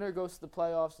 Winner goes to the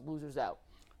playoffs, losers out.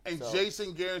 And so,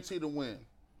 Jason guaranteed to win.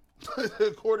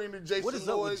 According to Jason what is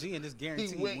Lloyd, up with G and this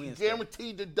guaranteed win?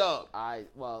 Guaranteed the dub.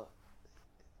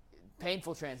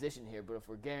 Painful transition here, but if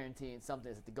we're guaranteeing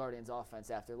something, is that the Guardians offense,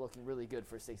 after looking really good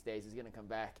for 6 days, is going to come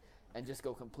back and just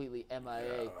go completely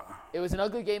MIA. It was an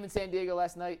ugly game in San Diego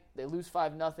last night. They lose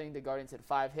 5-0. The Guardians had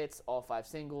 5 hits, all 5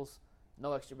 singles,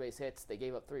 no extra base hits. They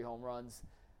gave up 3 home runs.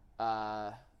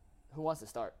 Who wants to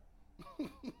start?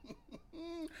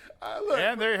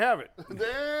 And there you have it.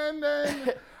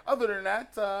 Then, other than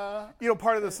that,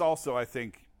 part of this also, I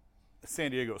think,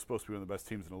 San Diego is supposed to be one of the best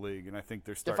teams in the league, and I think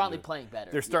they're finally playing better.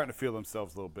 They're starting to feel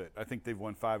themselves a little bit. I think they've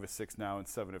won 5 of 6 now and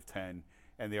 7 of 10,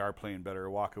 and they are playing better.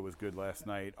 Waka was good last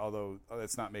night, although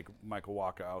let's not make Michael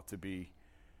Waka out to be.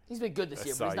 He's been good this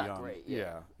year, but he's not great.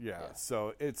 Yeah.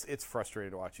 So it's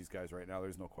frustrating to watch these guys right now.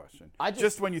 There's no question.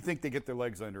 Just when you think they get their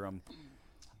legs under them,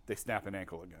 they snap an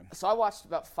ankle again. So I watched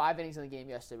about 5 innings in the game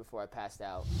yesterday before I passed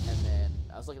out, and then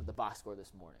I was looking at the box score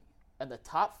this morning. And the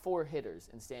top 4 hitters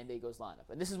in San Diego's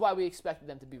lineup, and this is why we expected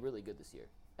them to be really good this year,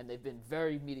 and they've been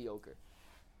very mediocre.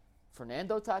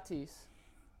 Fernando Tatis,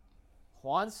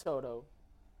 Juan Soto,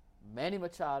 Manny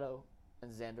Machado,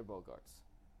 and Xander Bogaerts.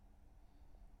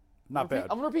 Not bad.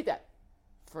 I'm going to repeat that.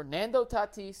 Fernando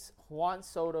Tatis, Juan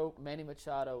Soto, Manny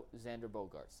Machado, Xander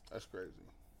Bogaerts. That's crazy.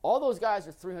 All those guys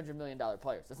are $300 million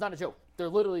players. That's not a joke. They're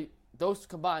literally, those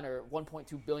combined are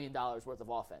 $1.2 billion worth of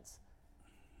offense.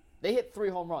 They hit 3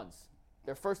 home runs.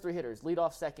 Their first 3 hitters,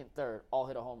 leadoff, second, third, all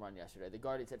hit a home run yesterday. The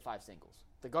Guardians hit 5 singles.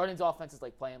 The Guardians' offense is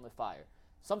like playing with fire.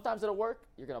 Sometimes it'll work.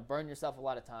 You're going to burn yourself a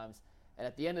lot of times. And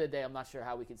at the end of the day, I'm not sure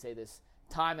how we can say this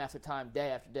time after time, day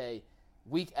after day,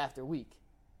 week after week.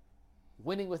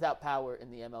 Winning without power in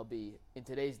the MLB in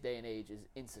today's day and age is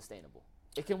unsustainable.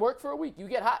 It can work for a week. You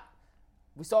get hot.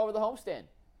 We saw over the homestand.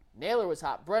 Naylor was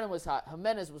hot. Brennan was hot.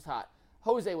 Jimenez was hot.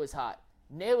 Jose was hot.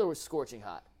 Naylor was scorching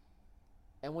hot.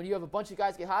 And when you have a bunch of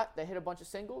guys get hot, they hit a bunch of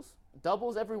singles,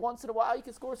 doubles every once in a while, you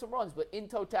can score some runs. But in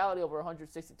totality, over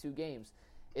 162 games,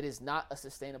 it is not a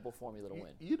sustainable formula to win.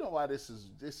 You know why this is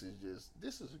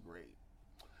great?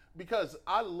 Because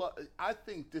I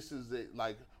think this is it.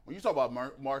 Like when you talk about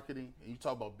marketing and you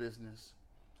talk about business,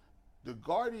 the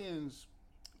Guardians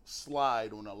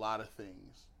slide on a lot of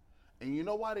things. And you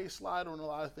know why they slide on a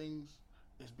lot of things?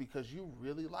 It's because you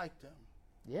really like them.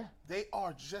 Yeah. They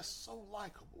are just so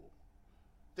likable.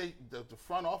 The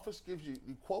front office gives you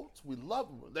quotes. We love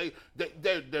them.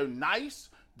 They're nice.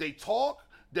 They talk.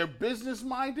 They're business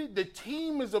minded. The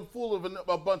team is full of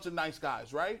a bunch of nice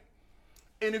guys, right?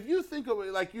 And if you think of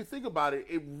it, like you think about it,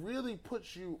 it really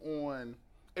puts you on.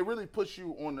 It really puts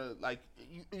you on the like.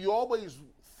 You always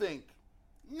think,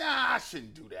 nah, I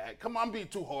shouldn't do that. Come on, I'm being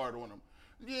too hard on them.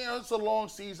 Yeah, it's a long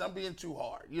season. I'm being too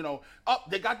hard.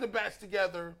 They got the bats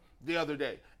together the other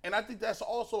day. And I think that's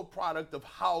also a product of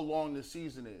how long the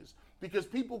season is. Because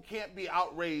people can't be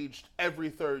outraged every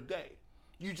third day.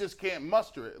 You just can't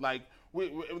muster it. Like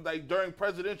during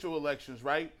presidential elections,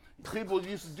 right? People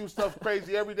used to do stuff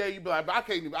crazy every day. You'd be like, I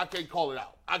can't call it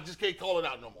out. I just can't call it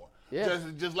out no more. Yeah.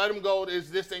 Just let them go.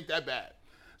 This ain't that bad.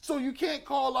 So you can't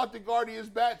call out the Guardians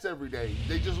bats every day.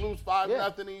 They just lose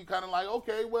 5-0 and you kind of like,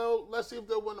 okay, well, let's see if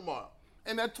they'll win tomorrow.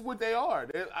 And that's what they are.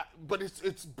 But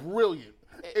it's brilliant.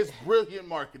 It's brilliant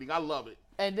marketing. I love it.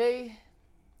 And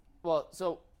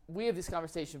so we have this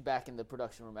conversation back in the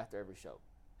production room after every show.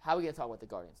 How are we going to talk about the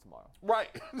Guardians tomorrow? Right.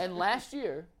 And last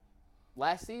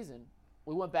season,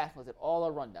 we went back and looked at all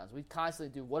our rundowns. We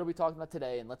constantly do, what are we talking about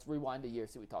today? And let's rewind a year,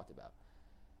 see what we talked about.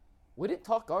 We didn't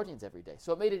talk Guardians every day.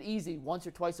 So it made it easy once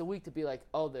or twice a week to be like,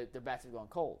 oh, their bats are going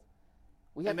cold.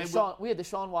 We had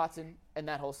Deshaun Watson and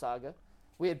that whole saga.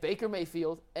 We had Baker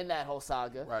Mayfield and that whole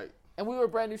saga. Right. And we were a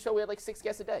brand new show. We had like 6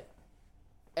 guests a day.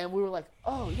 And we were like,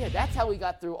 oh, yeah, that's how we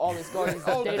got through all this Guardians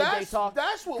day-to-day talk.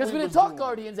 That's what because we didn't talk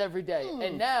Guardians every day.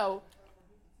 And now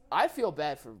I feel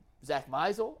bad for Zach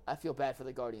Meisel. I feel bad for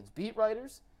the Guardians beat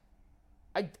writers.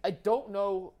 I don't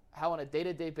know how on a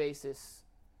day-to-day basis,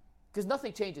 because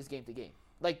nothing changes game to game.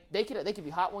 Like, they could be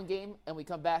hot one game, and we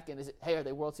come back, and are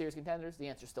they World Series contenders? The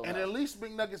answer's still no. And at least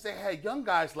Big Nuggets, they had young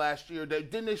guys last year that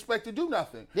didn't expect to do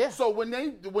nothing. Yeah. So when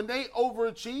they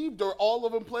overachieved or all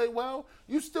of them played well,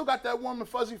 you still got that warm and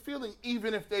fuzzy feeling,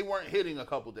 even if they weren't hitting a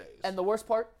couple days. And the worst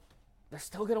part, they're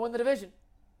still going to win the division.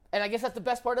 And I guess that's the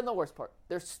best part and the worst part.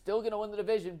 They're still going to win the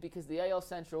division because the AL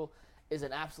Central is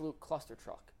an absolute cluster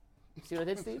truck. See what I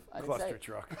did, Steve? I didn't say Cluster it.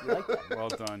 truck. You like that? Well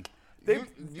done.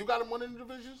 You got them winning the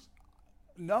divisions?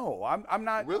 No, I'm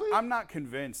not. Really? I'm not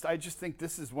convinced. I just think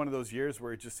this is one of those years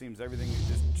where it just seems everything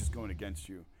is just going against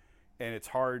you, and it's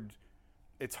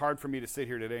hard for me to sit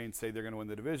here today and say they're going to win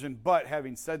the division. But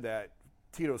having said that,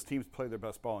 Tito's teams play their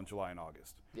best ball in July and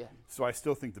August. Yeah. So I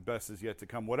still think the best is yet to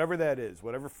come. Whatever that is,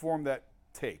 whatever form that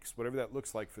takes, whatever that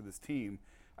looks like for this team,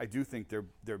 I do think their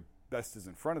best is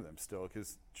in front of them still,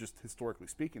 because just historically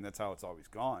speaking, that's how it's always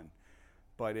gone.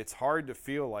 But it's hard to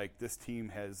feel like this team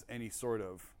has any sort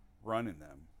of run in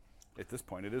them at this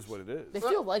point. It is what it is. They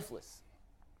feel lifeless.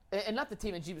 And not the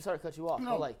team, and Jeep, sorry to cut you off,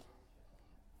 No. but like,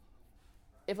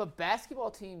 if a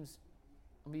basketball team's,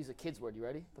 I'm going to use a kid's word, you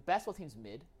ready? If a basketball team's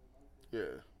mid,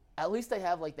 Yeah. at least they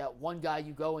have like that one guy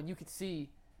you go and you could see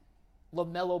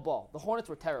LaMelo Ball. The Hornets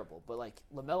were terrible, but like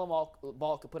LaMelo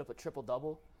Ball could put up a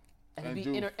triple-double and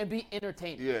be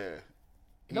entertaining. Yeah.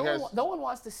 No one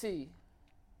wants to see,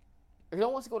 or no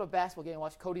one wants to go to a basketball game and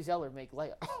watch Cody Zeller make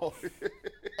layups.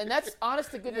 And that's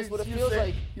honest to goodness what it feels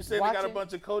like. You say they got a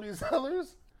bunch of Cody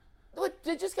Zellers? But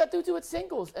they just got through to it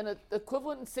singles, and the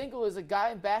equivalent in single is a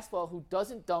guy in basketball who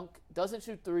doesn't dunk, doesn't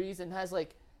shoot threes, and has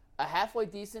like a halfway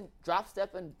decent drop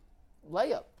step and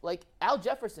layup. Like Al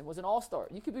Jefferson was an all-star.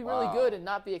 You could be really good and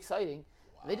not be exciting.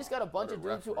 Wow. They just got a bunch of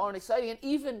dudes who aren't exciting, and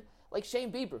even like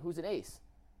Shane Bieber, who's an ace,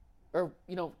 or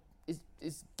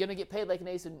is gonna get paid like an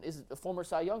ace and is a former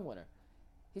Cy Young winner.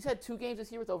 He's had 2 games this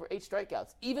year with over 8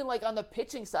 strikeouts. Even like on the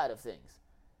pitching side of things,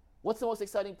 what's the most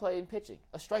exciting play in pitching?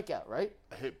 A strikeout, right?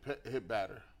 A hit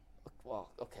batter. Well,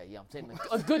 okay, yeah, I'm saying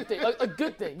a good thing. A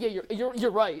good thing. Yeah,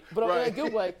 you're right, but Right. in a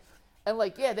good way. And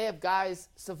like, yeah, they have guys.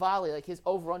 Savali, like his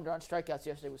over/under on strikeouts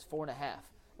yesterday was 4.5.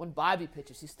 When Bobby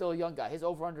pitches, he's still a young guy. His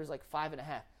over/under is like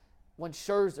 5.5. When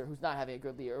Scherzer, who's not having a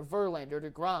good year, or Verlander, or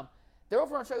DeGrom, their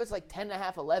over on strikeouts is like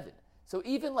 10.5, 11. So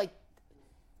even like,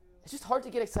 it's just hard to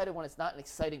get excited when it's not an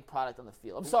exciting product on the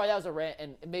field. I'm sorry, that was a rant,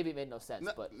 and maybe it made no sense.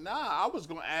 But I was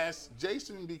going to ask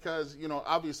Jason because,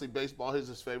 obviously baseball is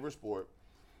his favorite sport.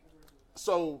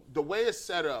 So the way it's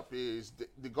set up is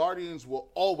the Guardians will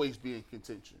always be in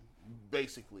contention,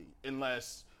 basically,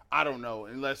 unless,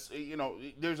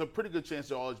 there's a pretty good chance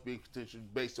they'll always be in contention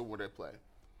based on where they play.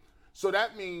 So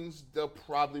that means they'll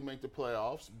probably make the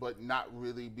playoffs, but not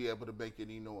really be able to make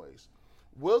any noise.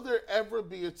 Will there ever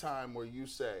be a time where you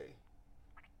say,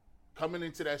 coming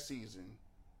into that season,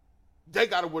 they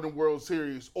got to win the World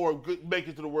Series or make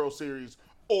it to the World Series,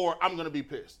 or I'm going to be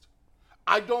pissed?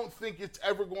 I don't think it's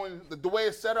ever going – the way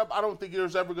it's set up, I don't think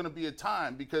there's ever going to be a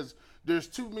time because there's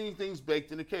too many things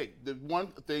baked in the cake. The one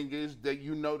thing is that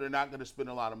they're not going to spend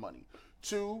a lot of money.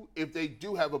 2, if they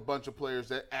do have a bunch of players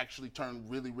that actually turn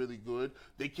really, really good,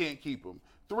 they can't keep them.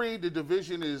 3, the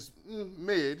division is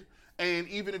mid, and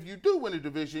even if you do win a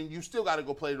division, you still got to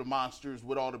go play the monsters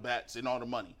with all the bats and all the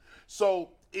money. So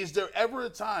is there ever a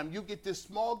time you get this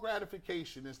small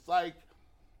gratification? It's like –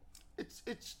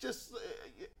 it's just,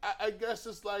 I guess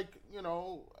it's like, I don't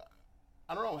know,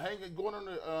 going on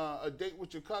a date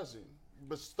with your cousin,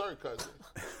 but third cousin.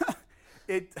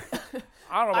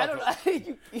 I don't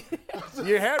know.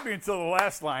 You had me until the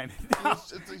last line.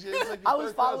 It's like I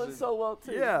was following cousin. so well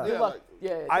too.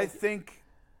 Yeah. I think,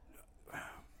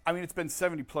 it's been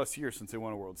 70-plus years since they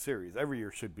won a World Series. Every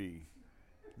year should be,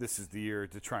 this is the year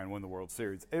to try and win the World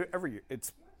Series. Every year.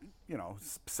 It's,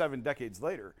 7 decades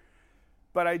later.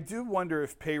 But I do wonder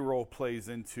if payroll plays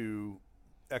into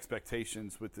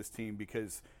expectations with this team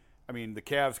because, the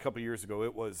Cavs a couple of years ago,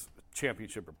 it was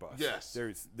championship or bust. Yes.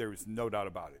 There's no doubt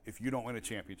about it. If you don't win a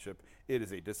championship, it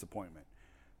is a disappointment.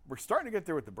 We're starting to get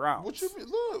there with the Browns. What you mean?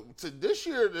 Look, to this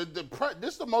year,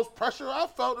 this is the most pressure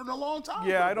I've felt in a long time.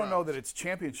 Yeah, I don't know that it's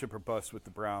championship or bust with the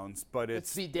Browns, but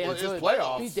it's be damn good. It's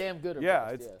playoffs. Be damn good. Or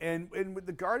yeah, bust, and with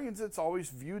the Guardians, it's always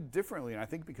viewed differently. And I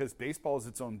think because baseball is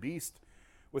its own beast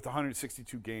with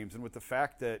 162 games and with the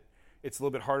fact that it's a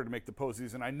little bit harder to make the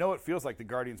postseason. I know it feels like the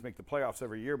Guardians make the playoffs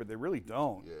every year, but they really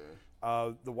don't.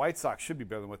 Yeah. The White Sox should be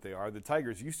better than what they are. The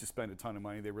Tigers used to spend a ton of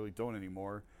money. They really don't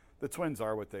anymore. The Twins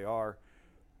are what they are.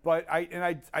 But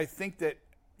I think that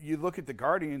you look at the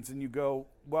Guardians and you go,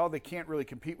 well, they can't really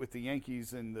compete with the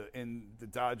Yankees and the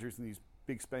Dodgers and these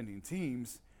big spending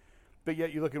teams. But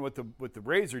yet you look at what the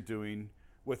Rays are doing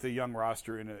with a young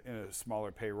roster in a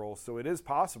smaller payroll. So it is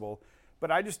possible. But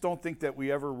I just don't think that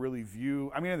we ever really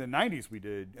view – in the 90s we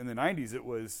did. In the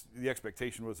 90s the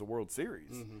expectation was a World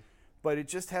Series. Mm-hmm. But it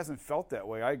just hasn't felt that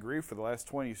way. I agree for the last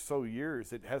 20 so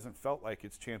years it hasn't felt like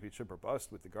it's championship or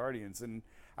bust with the Guardians. And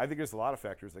I think there's a lot of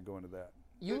factors that go into that.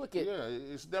 You look at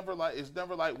it's never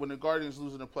like when the Guardians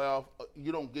lose in the playoff,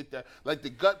 you don't get that. Like the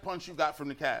gut punch you got from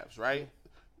the Cavs, right?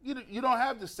 You don't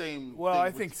have the same. Well, I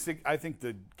think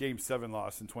the Game 7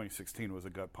 loss in 2016 was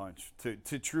a gut punch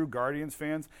to true Guardians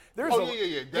fans. That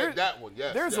one.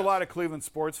 Yes, there's a lot of Cleveland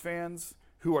sports fans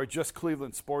who are just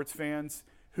Cleveland sports fans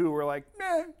who were like,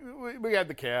 we had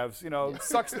the Cavs. It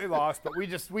sucks they lost, but we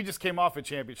just came off a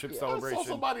championship celebration. I saw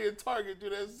somebody at Target do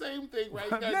that same thing right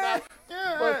now.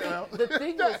 But the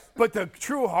thing is, but the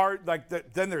true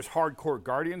then there's hardcore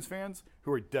Guardians fans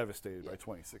who are devastated by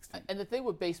 2016. And the thing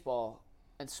with baseball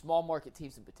and small market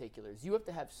teams in particular is you have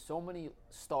to have so many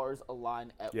stars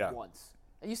align at once.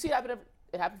 And you see it happen.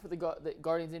 It happened for the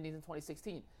Guardians Indians in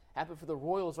 2016. Happened for the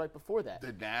Royals right before that.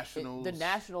 The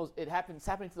Nationals. It's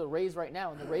happening to the Rays right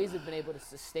now, and the Rays have been able to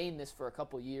sustain this for a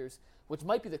couple years, which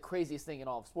might be the craziest thing in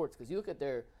all of sports, because you look at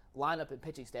their lineup and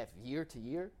pitching staff year to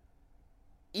year,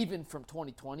 even from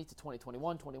 2020 to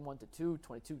 2021, 21 to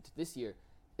 22 to this year,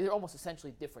 they're almost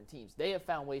essentially different teams. They have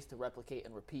found ways to replicate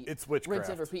and repeat. It's witchcraft. Rinse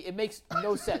and repeat. It makes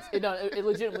no sense. It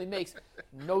legitimately makes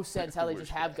no sense how they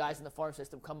just have guys in the farm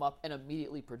system come up and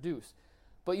immediately produce.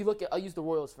 But you look at, I'll use the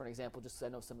Royals for an example, just because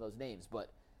I know some of those names. But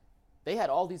they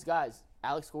had all these guys: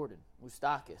 Alex Gordon,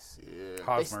 Moustakas,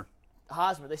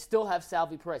 Hosmer. They still have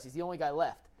Salvi Perez. He's the only guy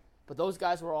left. But those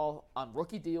guys were all on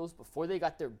rookie deals before they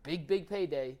got their big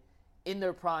payday in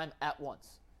their prime at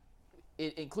once.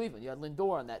 In Cleveland, you had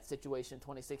Lindor on that situation in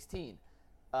 2016.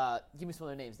 Give me some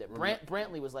other names there.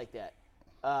 Brantley was like that.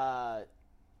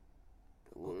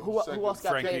 Who else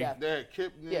got paid after?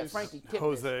 Frankie.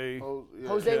 Jose.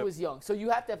 Jose was young. So you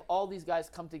have to have all these guys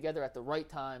come together at the right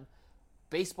time.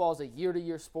 Baseball is a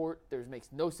year-to-year sport. There makes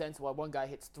no sense why one guy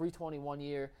hits 320 one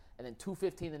year and then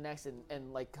 215 the next.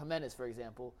 And like Jimenez, for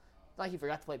example, it's not like he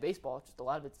forgot to play baseball. It's just a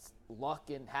lot of it's luck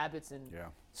and habits and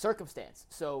circumstance.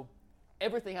 So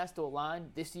everything has to align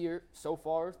this year so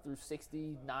far through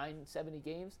 69, 70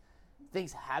 games.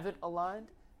 Things haven't aligned.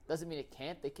 Doesn't mean it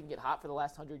can't. They can get hot for the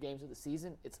last 100 games of the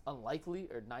season. It's unlikely,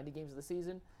 or 90 games of the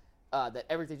season, that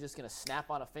everything's just going to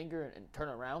snap on a finger and turn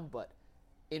around. But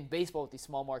in baseball with these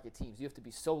small market teams, you have to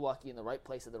be so lucky in the right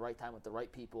place at the right time with the right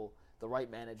people, the right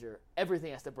manager.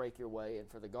 Everything has to break your way. And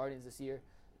for the Guardians this year,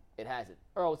 it hasn't.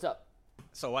 Earl, what's up?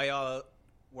 So while y'all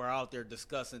were out there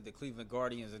discussing the Cleveland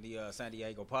Guardians and the San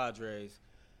Diego Padres,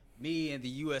 me and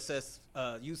the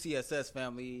UCSS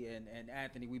family and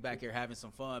Anthony, we back here having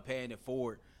some fun, paying it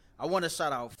forward. I want to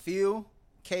shout out Phil,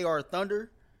 KR Thunder,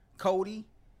 Cody,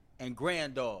 and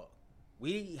Grand Dog.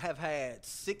 We have had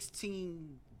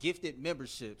 16 gifted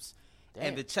memberships,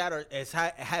 and the chatter is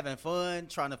having fun,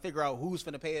 trying to figure out who's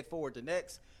going to pay it forward to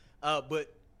next.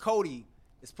 But Cody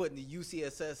is putting the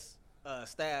UCSS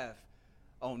staff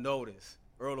on notice.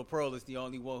 Earl of Pearl is the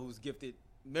only one who's gifted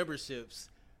memberships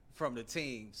from the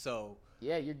team. So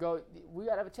yeah, we gotta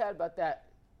have a chat about that.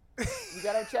 We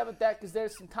gotta have a chat about that because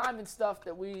there's some timing stuff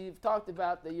that we've talked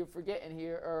about that you're forgetting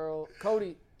here, Earl.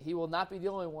 Cody, he will not be the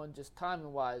only one, just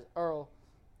timing wise. Earl,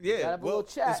 gotta have a little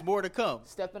chat. It's more to come.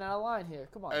 Stepping out of line here.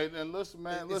 Come on. And listen,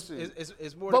 man, listen.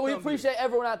 It's more. But we appreciate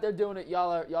everyone out there doing it.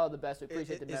 Y'all are the best. We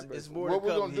appreciate the members. It's more to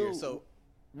come here. So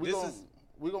we're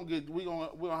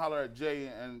gonna holler at Jay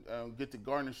and get to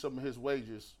garnish some of his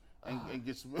wages. And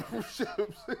get some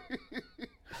memberships.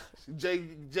 Jay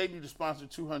need to sponsor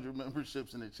 200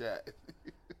 memberships in the chat.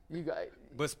 You guys.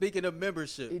 But speaking of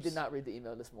memberships, he did not read the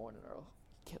email this morning, Earl.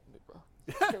 You're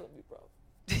killing me, bro.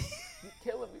 You're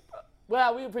killing me, bro.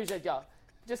 Well, we appreciate y'all.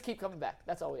 Just keep coming back.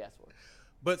 That's all we ask for.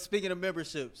 But speaking of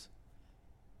memberships,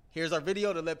 here's our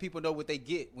video to let people know what they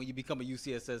get when you become a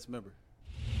UCSS member.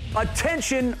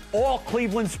 Attention, all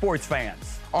Cleveland sports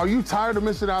fans. Are you tired of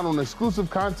missing out on exclusive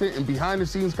content and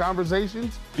behind-the-scenes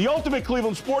conversations? The Ultimate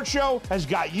Cleveland Sports Show has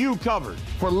got you covered.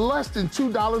 For less than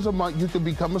 $2 a month, you can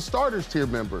become a starters tier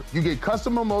member. You get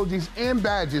custom emojis and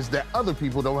badges that other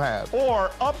people don't have.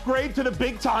 Or upgrade to the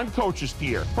big-time coaches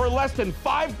tier. For less than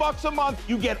 $5 a month,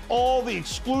 you get all the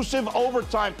exclusive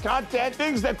overtime content,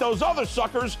 things that those other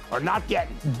suckers are not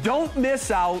getting. Don't miss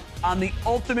out on the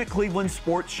Ultimate Cleveland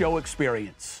Sports Show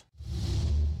experience.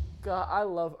 God, I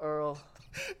love Earl.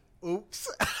 Oops.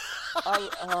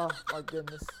 Oh, my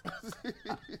goodness.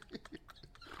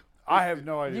 I have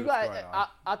no idea what's going on.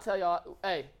 I'll tell y'all,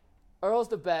 hey, Earl's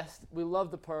the best. We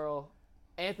love the Pearl.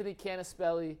 Anthony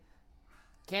Canispelli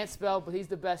can't spell, but he's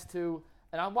the best too.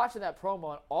 And I'm watching that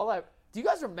promo, and do you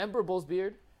guys remember Bull's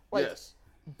beard? Yes.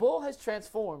 Bull has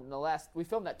transformed in we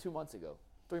filmed that 3 months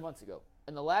ago.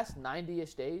 In the last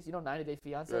 90-ish days, 90 Day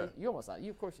Fiance? Yeah. You almost not.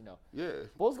 Of course you know. Yeah.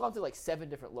 Bull's gone through like 7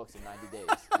 different looks in 90 days.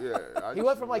 Yeah. He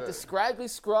went from the scraggly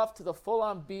scruff to the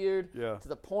full-on beard to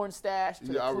the porn stash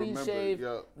to the clean shave.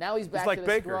 Yeah. Now he's back to the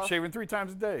Baker, scruff. Shaving 3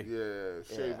 times a day.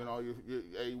 Yeah, shaving all your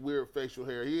weird facial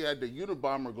hair. He had the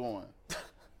Unabomber going.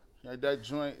 He had that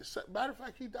joint. Matter of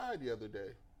fact, he died the other day.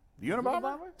 The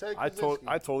Unabomber? I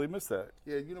totally missed that.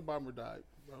 Yeah, Unabomber died,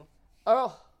 bro.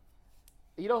 Earl,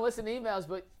 you don't listen to emails,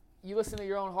 but you listen to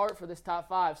your own heart for this top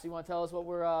 5. So you want to tell us what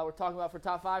we're talking about for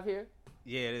top 5 here?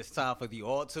 Yeah, it's time for the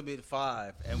ultimate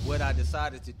 5. And what I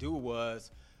decided to do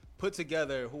was put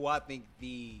together who I think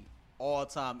the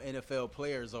all-time NFL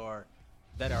players are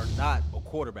that are not a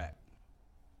quarterback.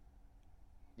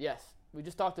 Yes. We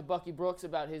just talked to Bucky Brooks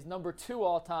about his number 2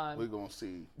 all-time. We're going to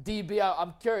see. DB.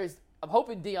 I'm curious. I'm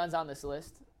hoping Deion's on this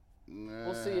list.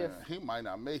 We'll see if he might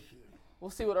not make it.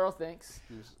 We'll see what Earl thinks.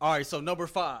 All right, so number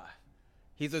 5.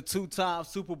 He's a 2-time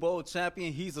Super Bowl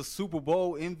champion. He's a Super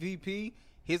Bowl MVP.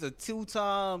 He's a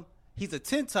 10-time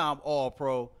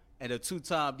All-Pro and a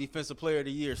 2-time Defensive Player of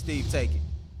the Year. Steve, take it.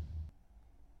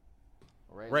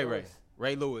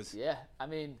 Ray Lewis. Yeah, I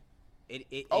mean,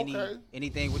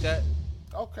 anything with that?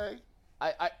 Okay.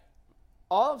 I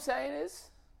all I'm saying is,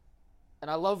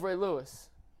 and I love Ray Lewis,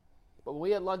 but when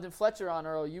we had London Fletcher on,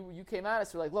 Earl, you came at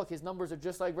us. You're like, look, his numbers are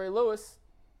just like Ray Lewis.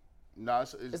 No,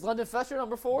 is London Fletcher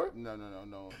number 4?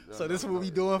 No. So this is what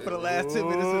we doing for the last 10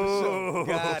 minutes of the show.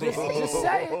 Got it. Just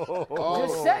say it.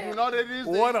 Just say it. You know what it is?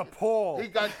 What a poll!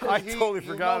 I totally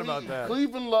forgot about that.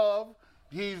 Cleveland Love.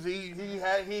 He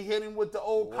hit him with the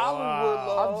old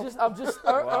Hollywood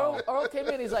love. Earl came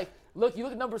in. He's like, look, you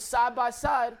look at numbers side by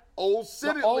side. Old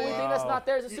Senate League. The only thing that's not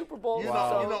there is a Super Bowl.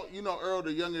 You know Earl,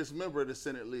 the youngest member of the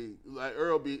Senate League. Like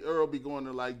Earl be going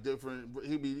to like different.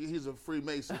 He's a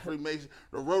Freemason, the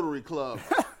Rotary Club.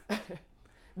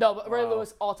 No, but Ray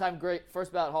Lewis, all-time great,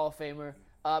 first ballot Hall of Famer.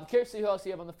 Curious to see who else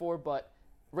you have on the 4, but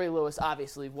Ray Lewis,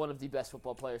 obviously one of the best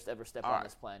football players to ever step on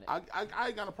this planet. I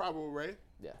ain't got a problem with Ray.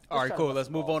 Yeah. All right, cool. Let's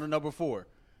move on to number 4.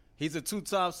 He's a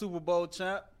 2-time Super Bowl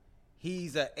champ.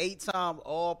 He's an 8-time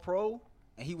All-Pro,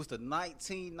 and he was the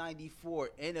 1994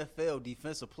 NFL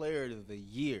Defensive Player of the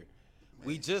Year. Man.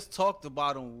 We just talked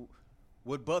about him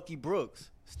with Bucky Brooks.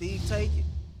 Steve, take it.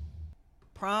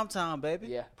 Prime time, baby.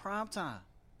 Yeah. Prime time.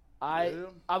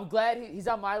 I'm glad he's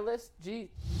on my list.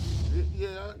 Gee.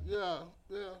 Yeah.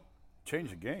 Change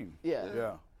the game.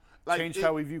 Yeah. Change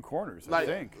how we view corners, I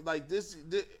think. Like this,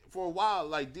 for a while,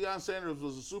 like Deion Sanders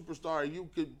was a superstar, and you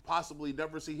could possibly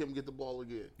never see him get the ball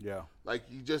again. Yeah. Like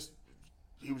he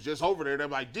was just over there. They're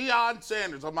like, Deion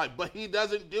Sanders. I'm like, but he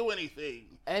doesn't do anything.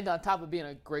 And on top of being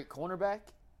a great cornerback,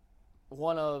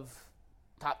 one of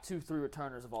top 2-3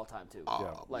 returners of all time too.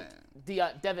 Oh, like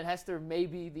man. Devin Hester may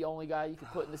be the only guy you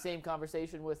could put in the same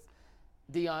conversation with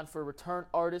Deion for return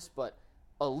artist, but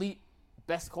elite,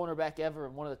 best cornerback ever,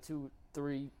 and one of the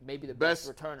 2-3, maybe the best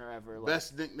returner ever.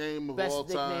 Best nickname of best all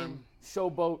nickname, time.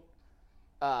 Showboat,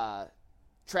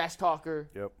 trash talker.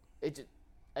 Yep. It just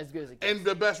as good as it gets. And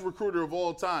the best recruiter of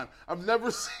all time. I've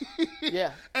never seen.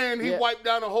 Yeah. And he wiped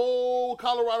down a whole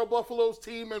Colorado Buffaloes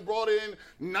team and brought in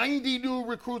 90 new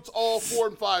recruits, all 4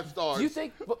 and 5 stars. Do you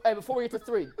think? Hey, before we get to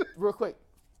 3, real quick,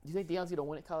 do you think Deion's gonna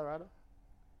win at Colorado?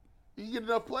 You get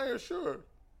enough players, sure.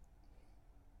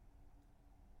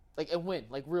 Like and win,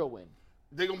 like real win.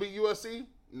 They gonna beat USC?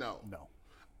 No.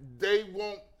 They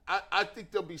won't. I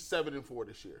think they'll be 7-4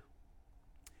 this year.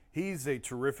 He's a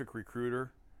terrific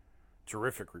recruiter.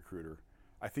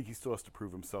 I think he still has to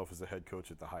prove himself as a head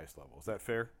coach at the highest level. Is that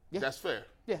fair? Yeah. That's fair.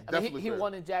 Yeah, I mean, he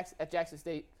won at Jackson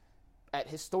State at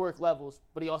historic levels,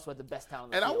 but he also had the best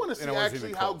talent. And I want to see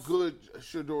actually how good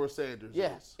Shedeur Sanders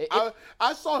is.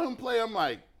 I saw him play. I'm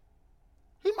like,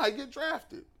 he might get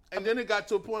drafted. And then it got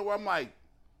to a point where I'm like,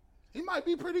 he might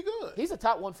be pretty good. He's a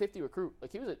top 150 recruit.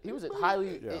 Like he was a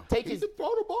highly he can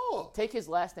throw the ball. Take his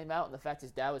last name out and the fact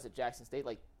his dad was at Jackson State.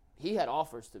 Like he had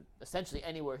offers to essentially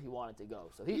anywhere he wanted to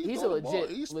go. So he's a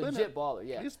legit baller.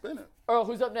 Yeah, he's spinning. Earl,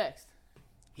 who's up next?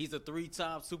 He's a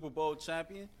 3-time Super Bowl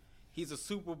champion. He's a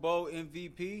Super Bowl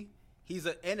MVP. He's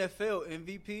an NFL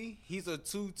MVP. He's a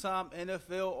 2-time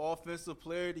NFL Offensive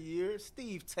Player of the Year.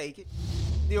 Steve, take it.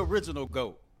 The original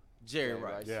GOAT. Jerry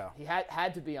Rice. Yeah. He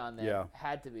had to be on there. Yeah.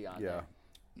 Had to be on there.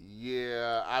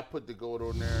 Yeah, I put the GOAT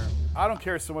on there. I don't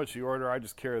care so much the order. I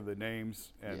just care the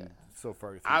names, and so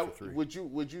far, 3 for 3.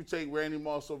 Would you take Randy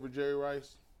Moss over Jerry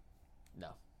Rice? No.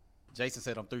 Jason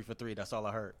said I'm 3 for 3. That's all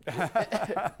I heard.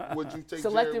 Would you take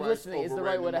Selective Jerry Rice listening over is the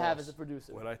right Randy way to Moss? have as a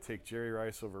producer. Would I take Jerry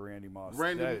Rice over Randy Moss?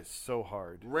 That is so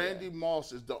hard. Randy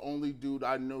Moss is the only dude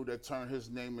I know that turned his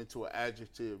name into an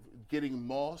adjective. Getting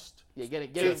mossed. Yeah,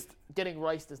 getting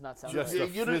Rice does not sound just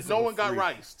right. No one got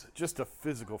riced. Just a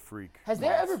physical freak. Has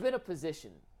there ever been a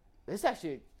position? This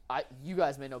actually, you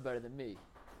guys may know better than me.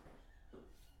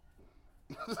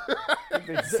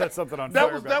 They set something on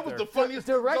fire. That was the funniest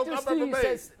Director joke I've ever Steve made.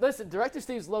 says, listen, Director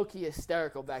Steve's low-key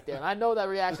hysterical back there. And I know that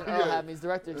reaction Earl had means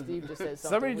Director Steve just said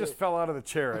something Somebody just fell out of the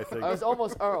chair, I think. It was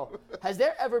almost Earl. Has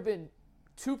there ever been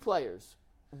 2 players,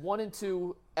 1 and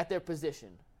 2 at their position,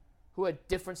 who had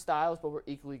different styles but were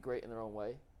equally great in their own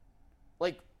way?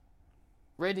 Like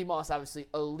Randy Moss, obviously,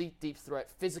 elite deep threat,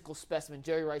 physical specimen.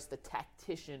 Jerry Rice, the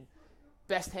tactician,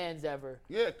 best hands ever.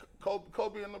 Yeah,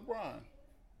 Kobe and LeBron.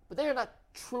 But they are not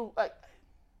true. I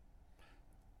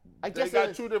They guess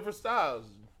got two different styles.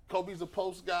 Kobe's a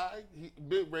post guy,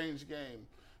 mid-range game.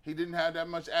 He didn't have that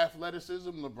much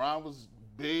athleticism. LeBron was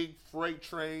big, freight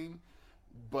train,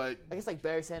 but I guess like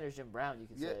Barry Sanders, Jim Brown, you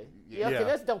could say. yeah. Okay,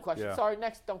 that's a dumb question. Yeah. Sorry,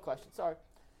 next dumb question. Sorry.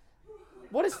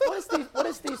 What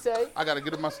does Steve say? I gotta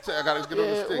get him on the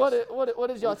sticks. What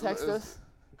did y'all text us?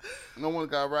 No one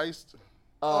got Rice.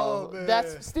 Oh, man.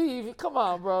 That's Steve. Come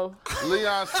on, bro.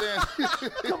 Leon Sanders.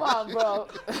 Come on, bro.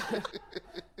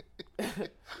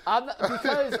 I'm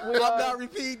not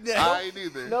repeating that. I ain't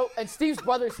either. No, and Steve's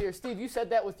brother's here. Steve, you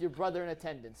said that with your brother in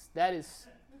attendance. That is,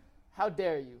 how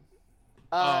dare you?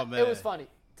 Oh, man. It was funny.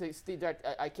 To Steve,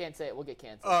 I can't say it. We'll get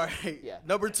canceled. All right. Yeah.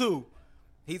 Number 2.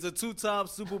 He's a 2-time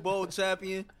Super Bowl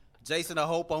champion. Jason, I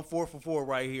hope I'm 4 for 4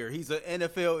 right here. He's an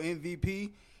NFL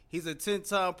MVP. He's a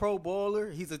 10-time Pro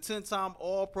Bowler. He's a 10-time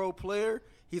All-Pro player.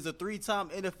 He's a 3-time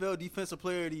NFL Defensive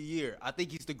Player of the Year. I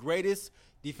think he's the greatest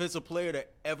defensive player to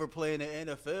ever play in the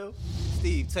NFL.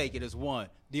 Steve, take it as 1.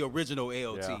 The original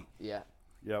AOT. Yeah.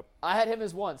 Yep. I had him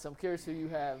as 1, so I'm curious who you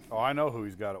have. Oh, I know who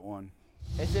he's got at 1.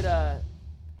 Is it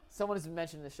someone has been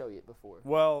mentioned in the show yet before?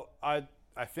 Well, I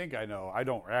think I know. I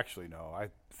don't actually know. I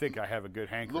think I have a good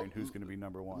hankering who's going to be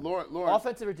number 1. Lawrence.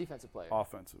 Offensive or defensive player?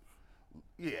 Offensive.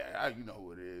 Yeah, you know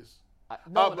who it is.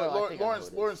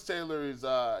 Lawrence Taylor is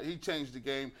he changed the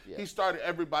game. Yeah. He started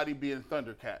everybody being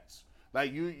Thundercats.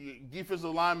 Like you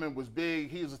defensive lineman was big.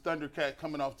 He was a Thundercat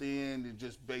coming off the end and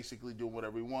just basically doing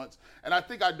whatever he wants. And I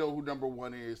think I know who number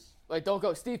 1 is. Wait, don't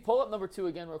go. Steve, pull up number 2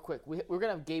 again real quick. We're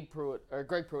gonna have Greg Pruitt,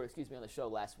 on the show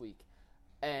last week,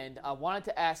 and I wanted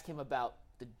to ask him about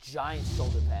the giant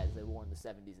shoulder pads they wore in the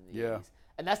 70s and the 80s.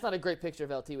 And that's not a great picture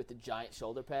of LT with the giant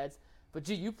shoulder pads. But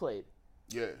G, you played.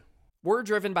 Yeah. We're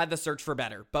driven by the search for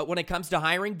better, but when it comes to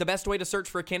hiring, the best way to search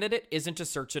for a candidate isn't to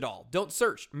search at all. Don't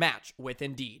search, match with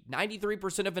Indeed.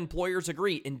 93% of employers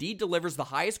agree Indeed delivers the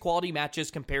highest quality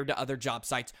matches compared to other job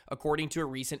sites, according to a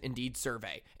recent Indeed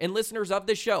survey. And listeners of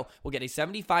this show will get a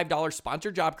 $75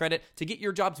 sponsored job credit to get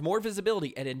your jobs more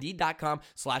visibility at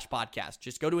Indeed.com/podcast.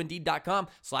 Just go to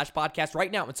Indeed.com/podcast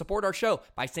right now and support our show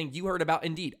by saying you heard about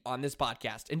Indeed on this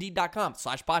podcast.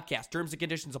 Indeed.com/podcast. Terms and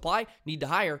conditions apply. Need to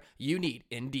hire? You need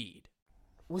Indeed.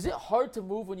 Was it hard to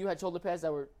move when you had shoulder pads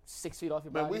that were 6 feet off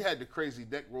your body? Man, we had the crazy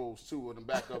neck rolls too on the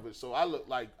back of it, so I looked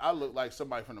like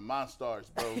somebody from the Monstars,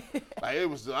 bro. Like it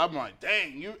was, I'm like,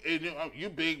 dang, you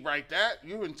big right that,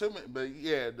 you intimidating. But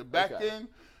yeah, the back then.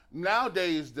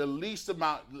 Nowadays, the least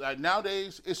amount. Like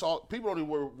nowadays, it's all people only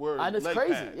wear it's leg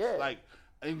crazy, pads. yeah. Like,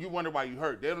 and you wonder why you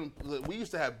hurt. They don't. We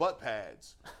used to have butt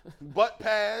pads,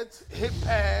 hip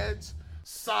pads,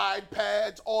 side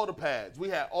pads, all the pads. We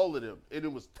had all of them, and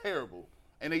it was terrible.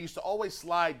 And they used to always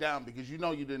slide down because you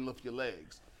didn't lift your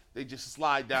legs. They just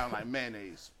slide down like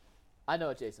mayonnaise. I know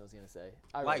what Jason was going to say.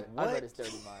 I read his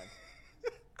dirty mind.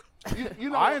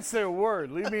 You know I didn't say a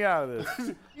word. Leave me out of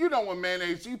this. You know when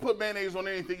mayonnaise, you put mayonnaise on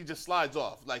anything, it just slides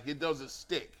off. Like it doesn't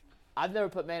stick. I've never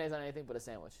put mayonnaise on anything but a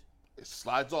sandwich. It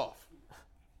slides off.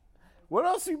 What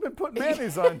else have you been putting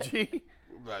mayonnaise on, G?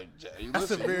 Like,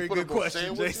 That's a very good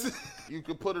question, Jason. You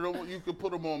could put it on. You could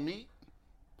put them on meat.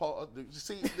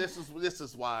 See, this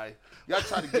is why y'all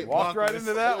try to get walked right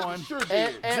into that one. Sure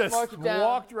did. And Just mark it down.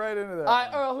 walked right into that. All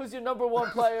right, Earl, who's your number 1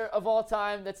 player of all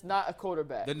time that's not a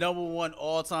quarterback? The number 1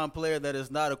 all-time player that is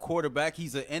not a quarterback.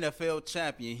 He's an NFL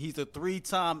champion. He's a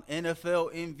 3-time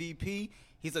NFL MVP.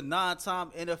 He's a 9-time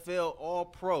NFL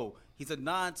All-Pro. He's a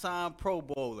 9-time Pro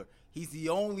Bowler. He's the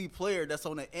only player that's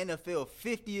on the NFL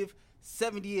 50th,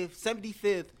 70th,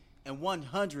 75th, and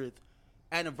 100th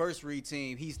anniversary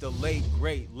team. He's the late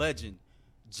great legend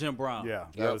Jim Brown. Yeah,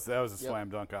 that was a slam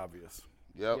dunk, obvious.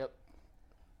 Yep.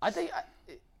 I think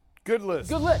Good list.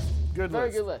 good list. Good Very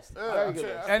list. good list. Very good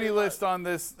list. Any list on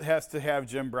this has to have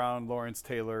Jim Brown, Lawrence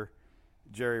Taylor,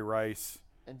 Jerry Rice,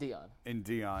 And Dion. and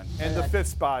the 5th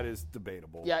spot is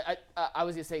debatable. Yeah, I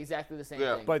was going to say exactly the same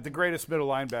thing. But the greatest middle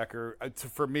linebacker,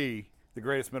 for me, the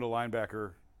greatest middle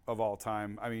linebacker of all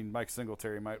time. I mean, Mike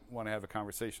Singletary might want to have a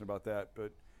conversation about that,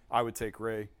 but I would take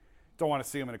Ray. Don't want to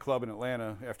see him in a club in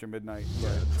Atlanta after midnight,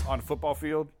 but on a football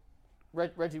field.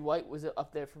 Reggie White was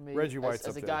up there for me. Reggie White's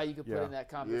as up a there. guy you could put in that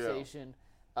conversation.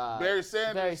 Barry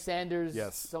Sanders.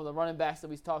 Yes. Some of the running backs that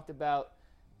we've talked about.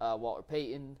 Walter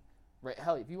Payton.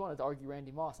 Hell, if you wanted to argue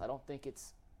Randy Moss, I think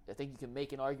you can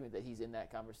make an argument that he's in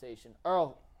that conversation.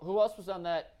 Earl, who else was on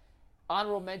that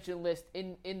honorable mention list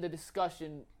in the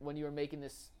discussion when you were making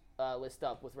this list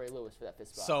up with Ray Lewis for that 5th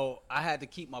spot. So I had to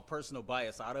keep my personal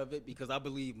bias out of it because I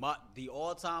believe the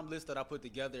all-time list that I put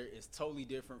together is totally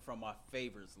different from my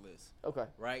favorites list. Okay.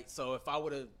 Right? So if I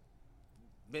would have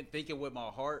been thinking with my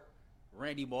heart,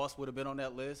 Randy Moss would have been on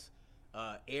that list.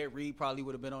 Ed Reed probably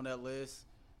would have been on that list.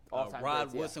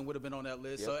 Rod Woodson would have been on that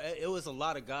list. Yep. So it was a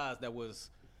lot of guys that was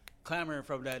clamoring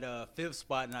from that 5th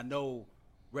spot, and I know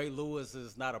Ray Lewis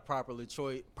is not a popular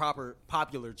choice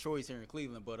here in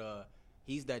Cleveland, but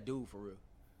he's that dude for real.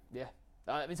 Yeah.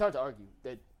 It's hard to argue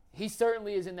that he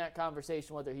certainly is in that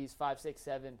conversation, whether he's 5, 6,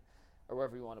 7, or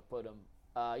wherever you want to put him.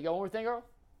 You got one more thing, Earl?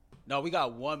 No, we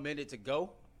got 1 minute to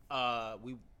go.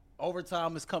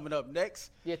 Overtime is coming up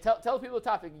next. Yeah, tell people the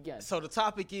topic again. So the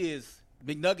topic is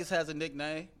McNuggets has a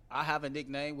nickname. I have a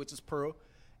nickname, which is Pearl.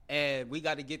 And we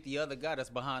got to get the other guy that's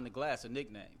behind the glass a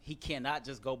nickname. He cannot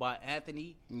just go by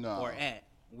Anthony or Ant.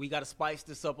 We got to spice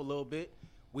this up a little bit.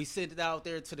 We sent it out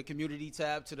there to the community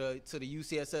tab, to the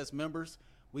UCSS members.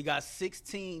 We got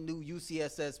 16 new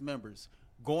UCSS members.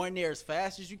 Go in there as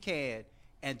fast as you can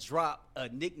and drop a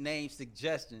nickname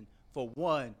suggestion for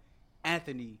one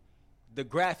Anthony, the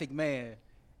graphic man,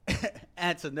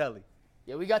 Antonelli.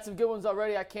 Yeah, we got some good ones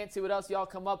already. I can't see what else y'all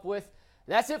come up with.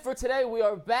 That's it for today. We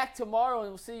are back tomorrow, and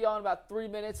we'll see y'all in about 3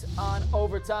 minutes on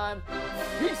Overtime.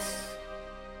 Peace.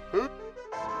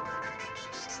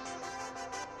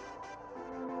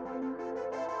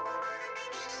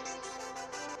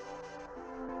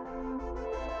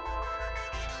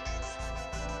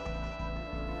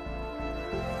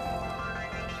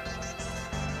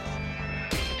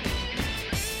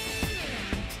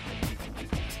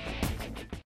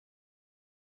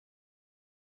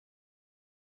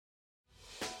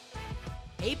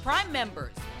 Hey, Prime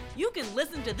members, you can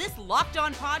listen to this Locked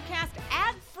On podcast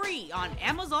ad-free on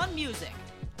Amazon Music.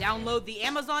 Download the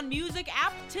Amazon Music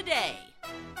app today.